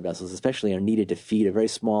 small blood vessels especially, are needed to feed a very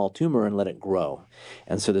small tumor and let it grow.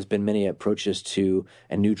 And so there's been many approaches to,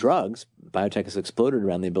 and new drugs, biotech has exploded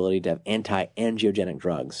around the ability to have anti-angiogenic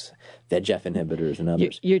drugs, VEGF inhibitors and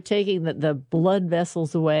others. You're taking the blood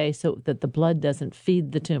vessels away so that the blood doesn't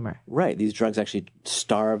feed the tumor. Right. These drugs actually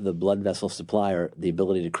starve the blood vessel supply, or the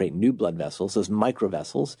ability to create new blood vessels, those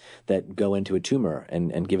microvessels that go into a tumor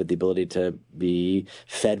and give it the ability to be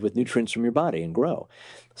fed with nutrients from your body and grow.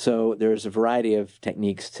 So there's a variety of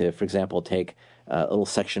techniques to, for example, take a little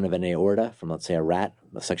section of an aorta from, let's say, a rat,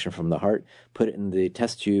 a section from the heart, put it in the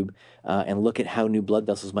test tube, and look at how new blood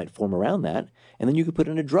vessels might form around that. And then you could put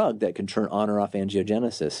in a drug that can turn on or off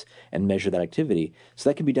angiogenesis and measure that activity. So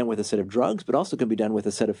that can be done with a set of drugs, but also can be done with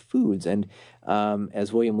a set of foods. And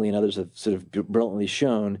as William Li and others have sort of brilliantly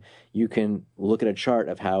shown, you can look at a chart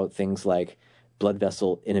of how things like blood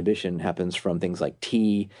vessel inhibition happens from things like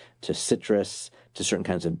tea to citrus to certain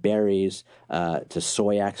kinds of berries to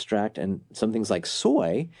soy extract. And some things like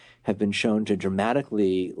soy have been shown to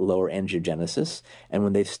dramatically lower angiogenesis. And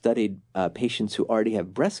when they've studied patients who already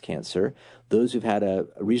have breast cancer, those who've had a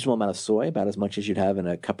reasonable amount of soy, about as much as you'd have in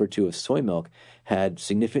a cup or two of soy milk, had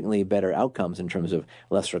significantly better outcomes in terms of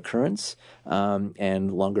less recurrence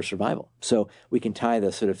and longer survival. So we can tie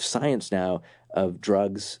the sort of science now of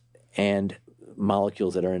drugs and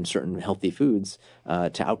molecules that are in certain healthy foods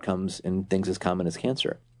to outcomes in things as common as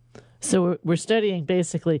cancer. So we're studying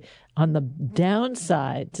basically on the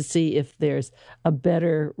downside to see if there's a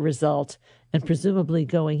better result, and presumably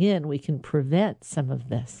going in, we can prevent some of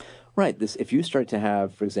this. Right. If you start to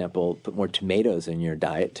have, for example, put more tomatoes in your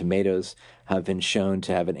diet, tomatoes have been shown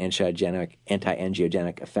to have an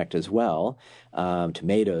anti-angiogenic effect as well.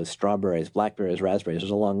 Tomatoes, strawberries, blackberries, raspberries, there's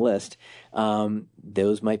a long list.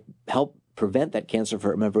 Those might help prevent that cancer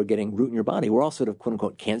from ever getting root in your body. We're all sort of, quote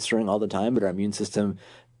unquote, cancering all the time, but our immune system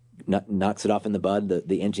knocks it off in the bud.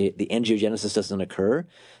 The angiogenesis doesn't occur.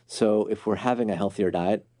 So if we're having a healthier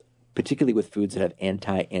diet, particularly with foods that have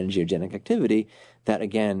anti-angiogenic activity, that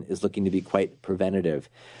again is looking to be quite preventative.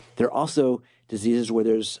 There are also diseases where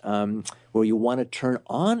where you want to turn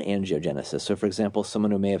on angiogenesis. So, for example,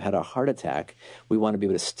 someone who may have had a heart attack, we want to be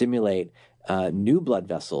able to stimulate new blood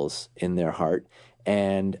vessels in their heart.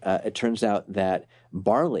 And it turns out that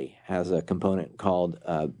barley has a component called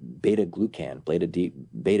beta-glucan,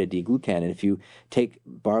 beta-D-glucan. And if you take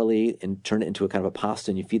barley and turn it into a kind of a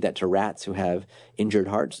pasta and you feed that to rats who have injured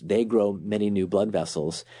hearts, they grow many new blood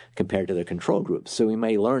vessels compared to their control group. So we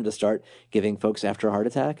may learn to start giving folks after a heart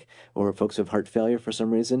attack or folks who have heart failure for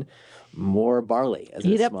some reason more barley.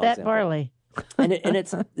 Eat up that barley. And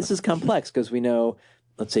this is complex because we know,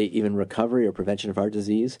 let's say, even recovery or prevention of heart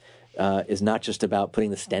disease is not just about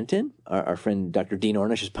putting the stent in. Our friend Dr. Dean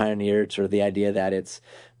Ornish has pioneered sort of the idea that it's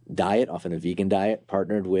diet, often a vegan diet,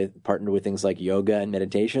 partnered with things like yoga and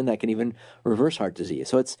meditation that can even reverse heart disease.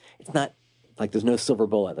 So it's not like there's no silver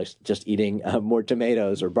bullet, like just eating more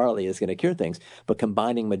tomatoes or barley is going to cure things. But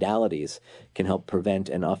combining modalities can help prevent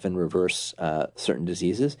and often reverse certain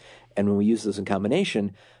diseases. And when we use those in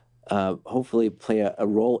combination, hopefully play a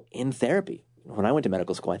role in therapy. When I went to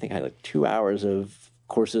medical school, I think I had like 2 hours of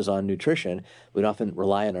courses on nutrition. We'd often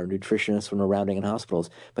rely on our nutritionists when we're rounding in hospitals.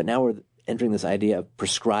 But now we're entering this idea of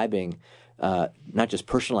prescribing not just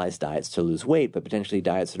personalized diets to lose weight, but potentially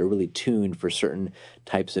diets that are really tuned for certain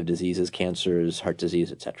types of diseases, cancers, heart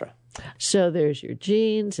disease, etc. So there's your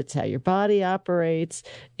genes, it's how your body operates,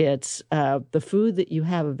 it's the food that you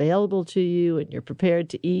have available to you and you're prepared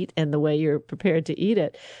to eat and the way you're prepared to eat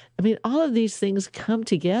it. I mean, all of these things come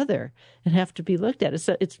together and have to be looked at.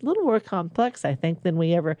 So it's a little more complex, I think, than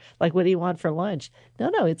we ever, like, what do you want for lunch?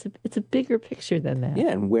 No, it's a bigger picture than that. Yeah,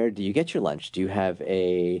 and where do you get your lunch? Do you have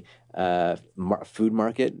a food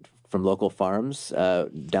market from local farms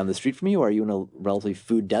down the street from you, or are you in a relatively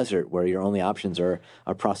food desert where your only options are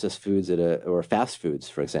processed foods or fast foods,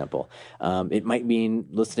 for example? It might mean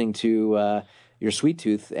listening to your sweet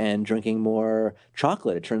tooth and drinking more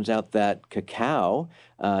chocolate. It turns out that cacao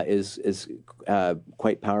is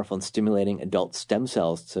quite powerful in stimulating adult stem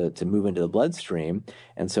cells to move into the bloodstream.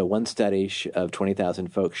 And so one study of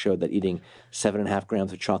 20,000 folks showed that eating 7.5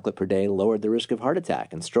 grams of chocolate per day lowered the risk of heart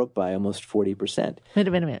attack and stroke by almost 40%. Wait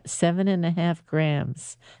a minute. 7.5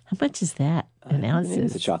 grams. How much is that in ounces?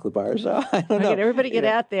 It's a chocolate bar, so I don't know. Everybody get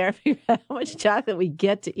out there. How much chocolate we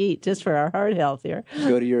get to eat just for our heart health here.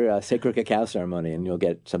 Go to your sacred cacao ceremony and you'll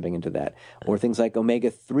get something into that. Or things like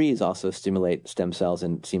omega-3s also stimulate stem cells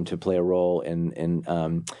and seem to play a role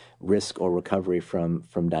in risk or recovery from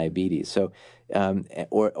diabetes. So,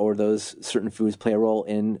 or those certain foods play a role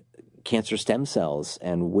in cancer stem cells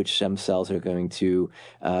and which stem cells are going to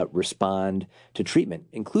respond to treatment,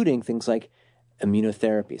 including things like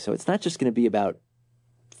immunotherapy. So it's not just going to be about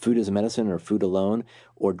food as a medicine or food alone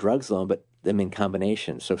or drugs alone, but them in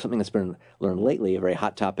combination. So something that's been learned lately, a very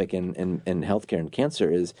hot topic in healthcare and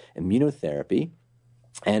cancer, is immunotherapy.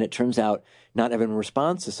 And it turns out not everyone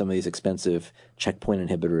responds to some of these expensive checkpoint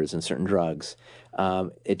inhibitors and certain drugs.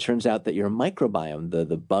 It turns out that your microbiome,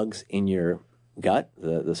 the bugs in your gut,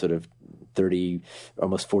 the sort of 30,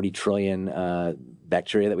 almost 40 trillion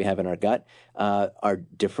bacteria that we have in our gut are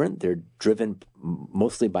different. They're driven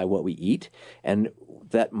mostly by what we eat. And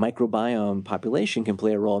that microbiome population can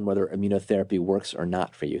play a role in whether immunotherapy works or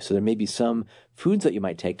not for you. So there may be some foods that you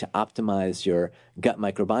might take to optimize your gut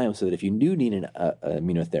microbiome so that if you do need an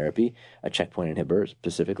immunotherapy, a checkpoint inhibitor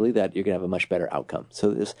specifically, that you're going to have a much better outcome.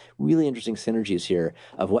 So there's really interesting synergies here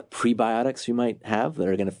of what prebiotics you might have that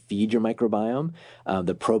are going to feed your microbiome,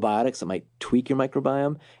 the probiotics that might tweak your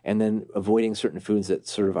microbiome, and then avoiding certain foods that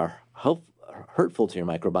sort of are hurtful to your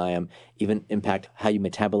microbiome, even impact how you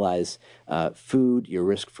metabolize food, your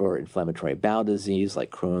risk for inflammatory bowel disease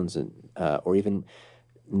like Crohn's, and or even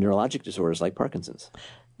neurologic disorders like Parkinson's.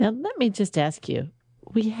 Now, let me just ask you,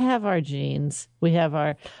 we have our genes, we have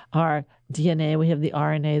our DNA, we have the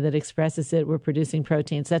RNA that expresses it, we're producing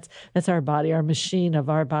proteins. That's our body, our machine of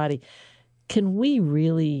our body. Can we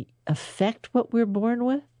really affect what we're born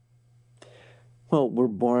with? Well, we're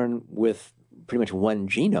born with pretty much one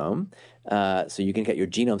genome, so you can get your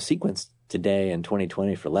genome sequenced today in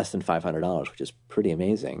 2020 for less than $500, which is pretty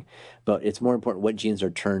amazing. But it's more important what genes are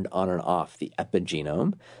turned on and off, the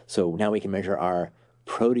epigenome. So now we can measure our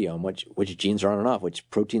proteome, which genes are on and off, which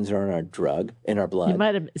proteins are in our drug, in our blood. You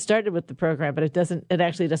might have started with the program, but it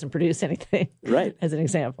actually doesn't produce anything. Right. As an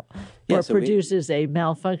example. Yeah, or so produces a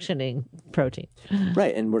malfunctioning protein.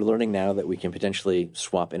 Right. And we're learning now that we can potentially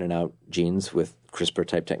swap in and out genes with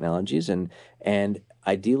CRISPR-type technologies. And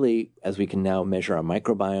ideally, as we can now measure our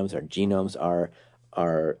microbiomes, our genomes,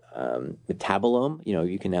 our metabolome,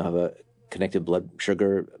 you can now have a connected blood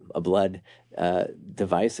sugar, a blood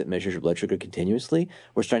device that measures your blood sugar continuously.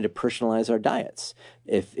 We're starting to personalize our diets.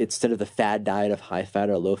 If instead of the fad diet of high fat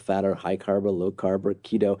or low fat or high carb or low carb or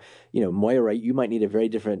keto, Moira, right, you might need a very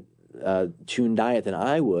different tuned diet than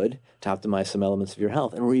I would to optimize some elements of your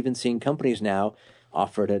health. And we're even seeing companies now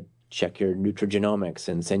offer to check your nutrigenomics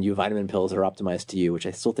and send you vitamin pills that are optimized to you, which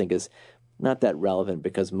I still think is not that relevant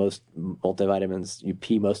because most multivitamins, you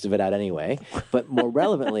pee most of it out anyway. But more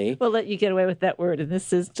relevantly... We'll let you get away with that word in this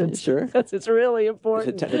system. Sure. Because it's really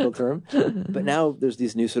important. It's a technical term. But now there's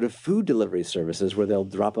these new sort of food delivery services where they'll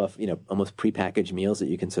drop off, almost prepackaged meals that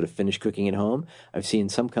you can sort of finish cooking at home. I've seen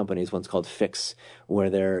some companies, one's called Fix, where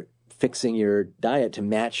they're fixing your diet to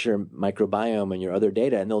match your microbiome and your other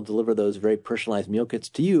data, and they'll deliver those very personalized meal kits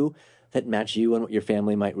to you that match you and what your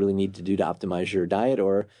family might really need to do to optimize your diet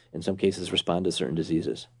or, in some cases, respond to certain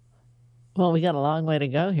diseases. Well, we got a long way to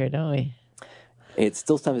go here, don't we? It's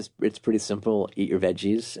still sometimes it's pretty simple. Eat your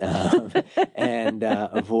veggies and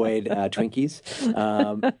avoid Twinkies.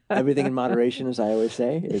 Everything in moderation, as I always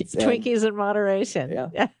say. Twinkies in moderation.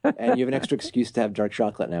 Yeah. And you have an extra excuse to have dark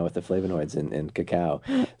chocolate now with the flavonoids in cacao.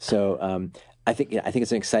 So I think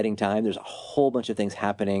it's an exciting time. There's a whole bunch of things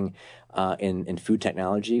happening in food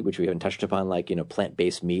technology, which we haven't touched upon, like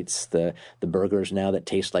plant-based meats, the burgers now that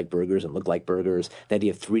taste like burgers and look like burgers. The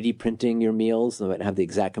idea of 3D printing your meals and have the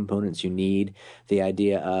exact components you need. The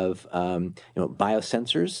idea of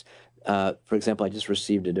biosensors. For example, I just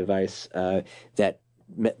received a device that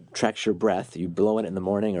tracks your breath. You blow in it in the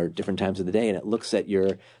morning or different times of the day, and it looks at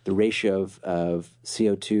the ratio of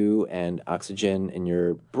CO2 and oxygen in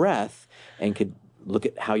your breath and could look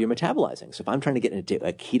at how you're metabolizing. So if I'm trying to get into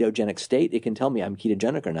a ketogenic state, it can tell me I'm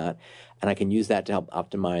ketogenic or not, and I can use that to help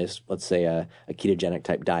optimize, let's say, a ketogenic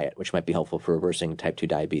type diet, which might be helpful for reversing type 2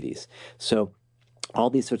 diabetes. So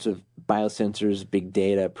all these sorts of biosensors, big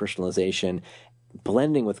data, personalization,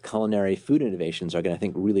 blending with culinary food innovations are going to, I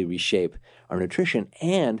think, really reshape our nutrition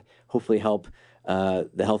and hopefully help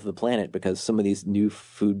the health of the planet, because some of these new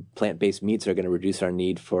food plant-based meats are going to reduce our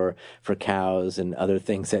need for cows and other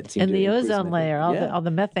things that seem and to the increase ozone layer, all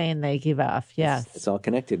the methane they give off. Yes, it's all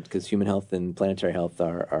connected because human health and planetary health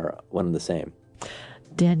are one and the same.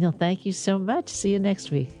 Daniel, thank you so much. See you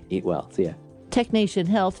next week. Eat well. See ya. TechNation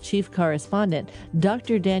Health Chief Correspondent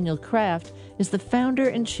Dr. Daniel Kraft is the founder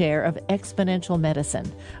and chair of Exponential Medicine.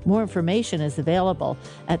 More information is available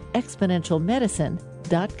at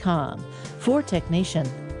exponentialmedicine.com. For TechNation,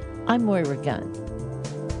 I'm Moira Gunn.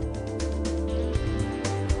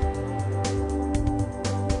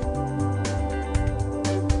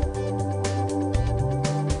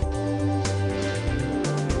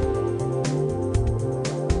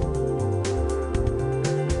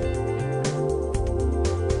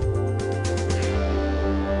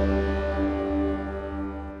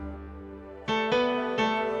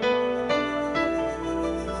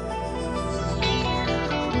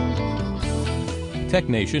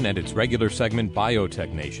 TechNation and its regular segment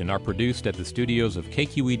BioTechNation are produced at the studios of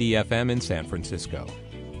KQED-FM in San Francisco.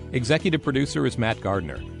 Executive producer is Matt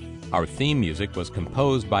Gardner. Our theme music was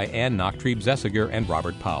composed by Ann Nachtrieb-Zessiger and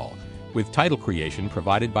Robert Powell, with title creation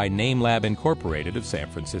provided by NameLab Incorporated of San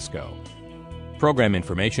Francisco. Program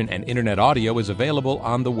information and internet audio is available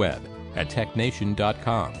on the web at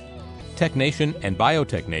technation.com. TechNation and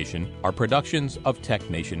BioTechNation are productions of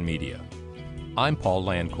TechNation Media. I'm Paul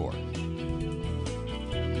Landcore.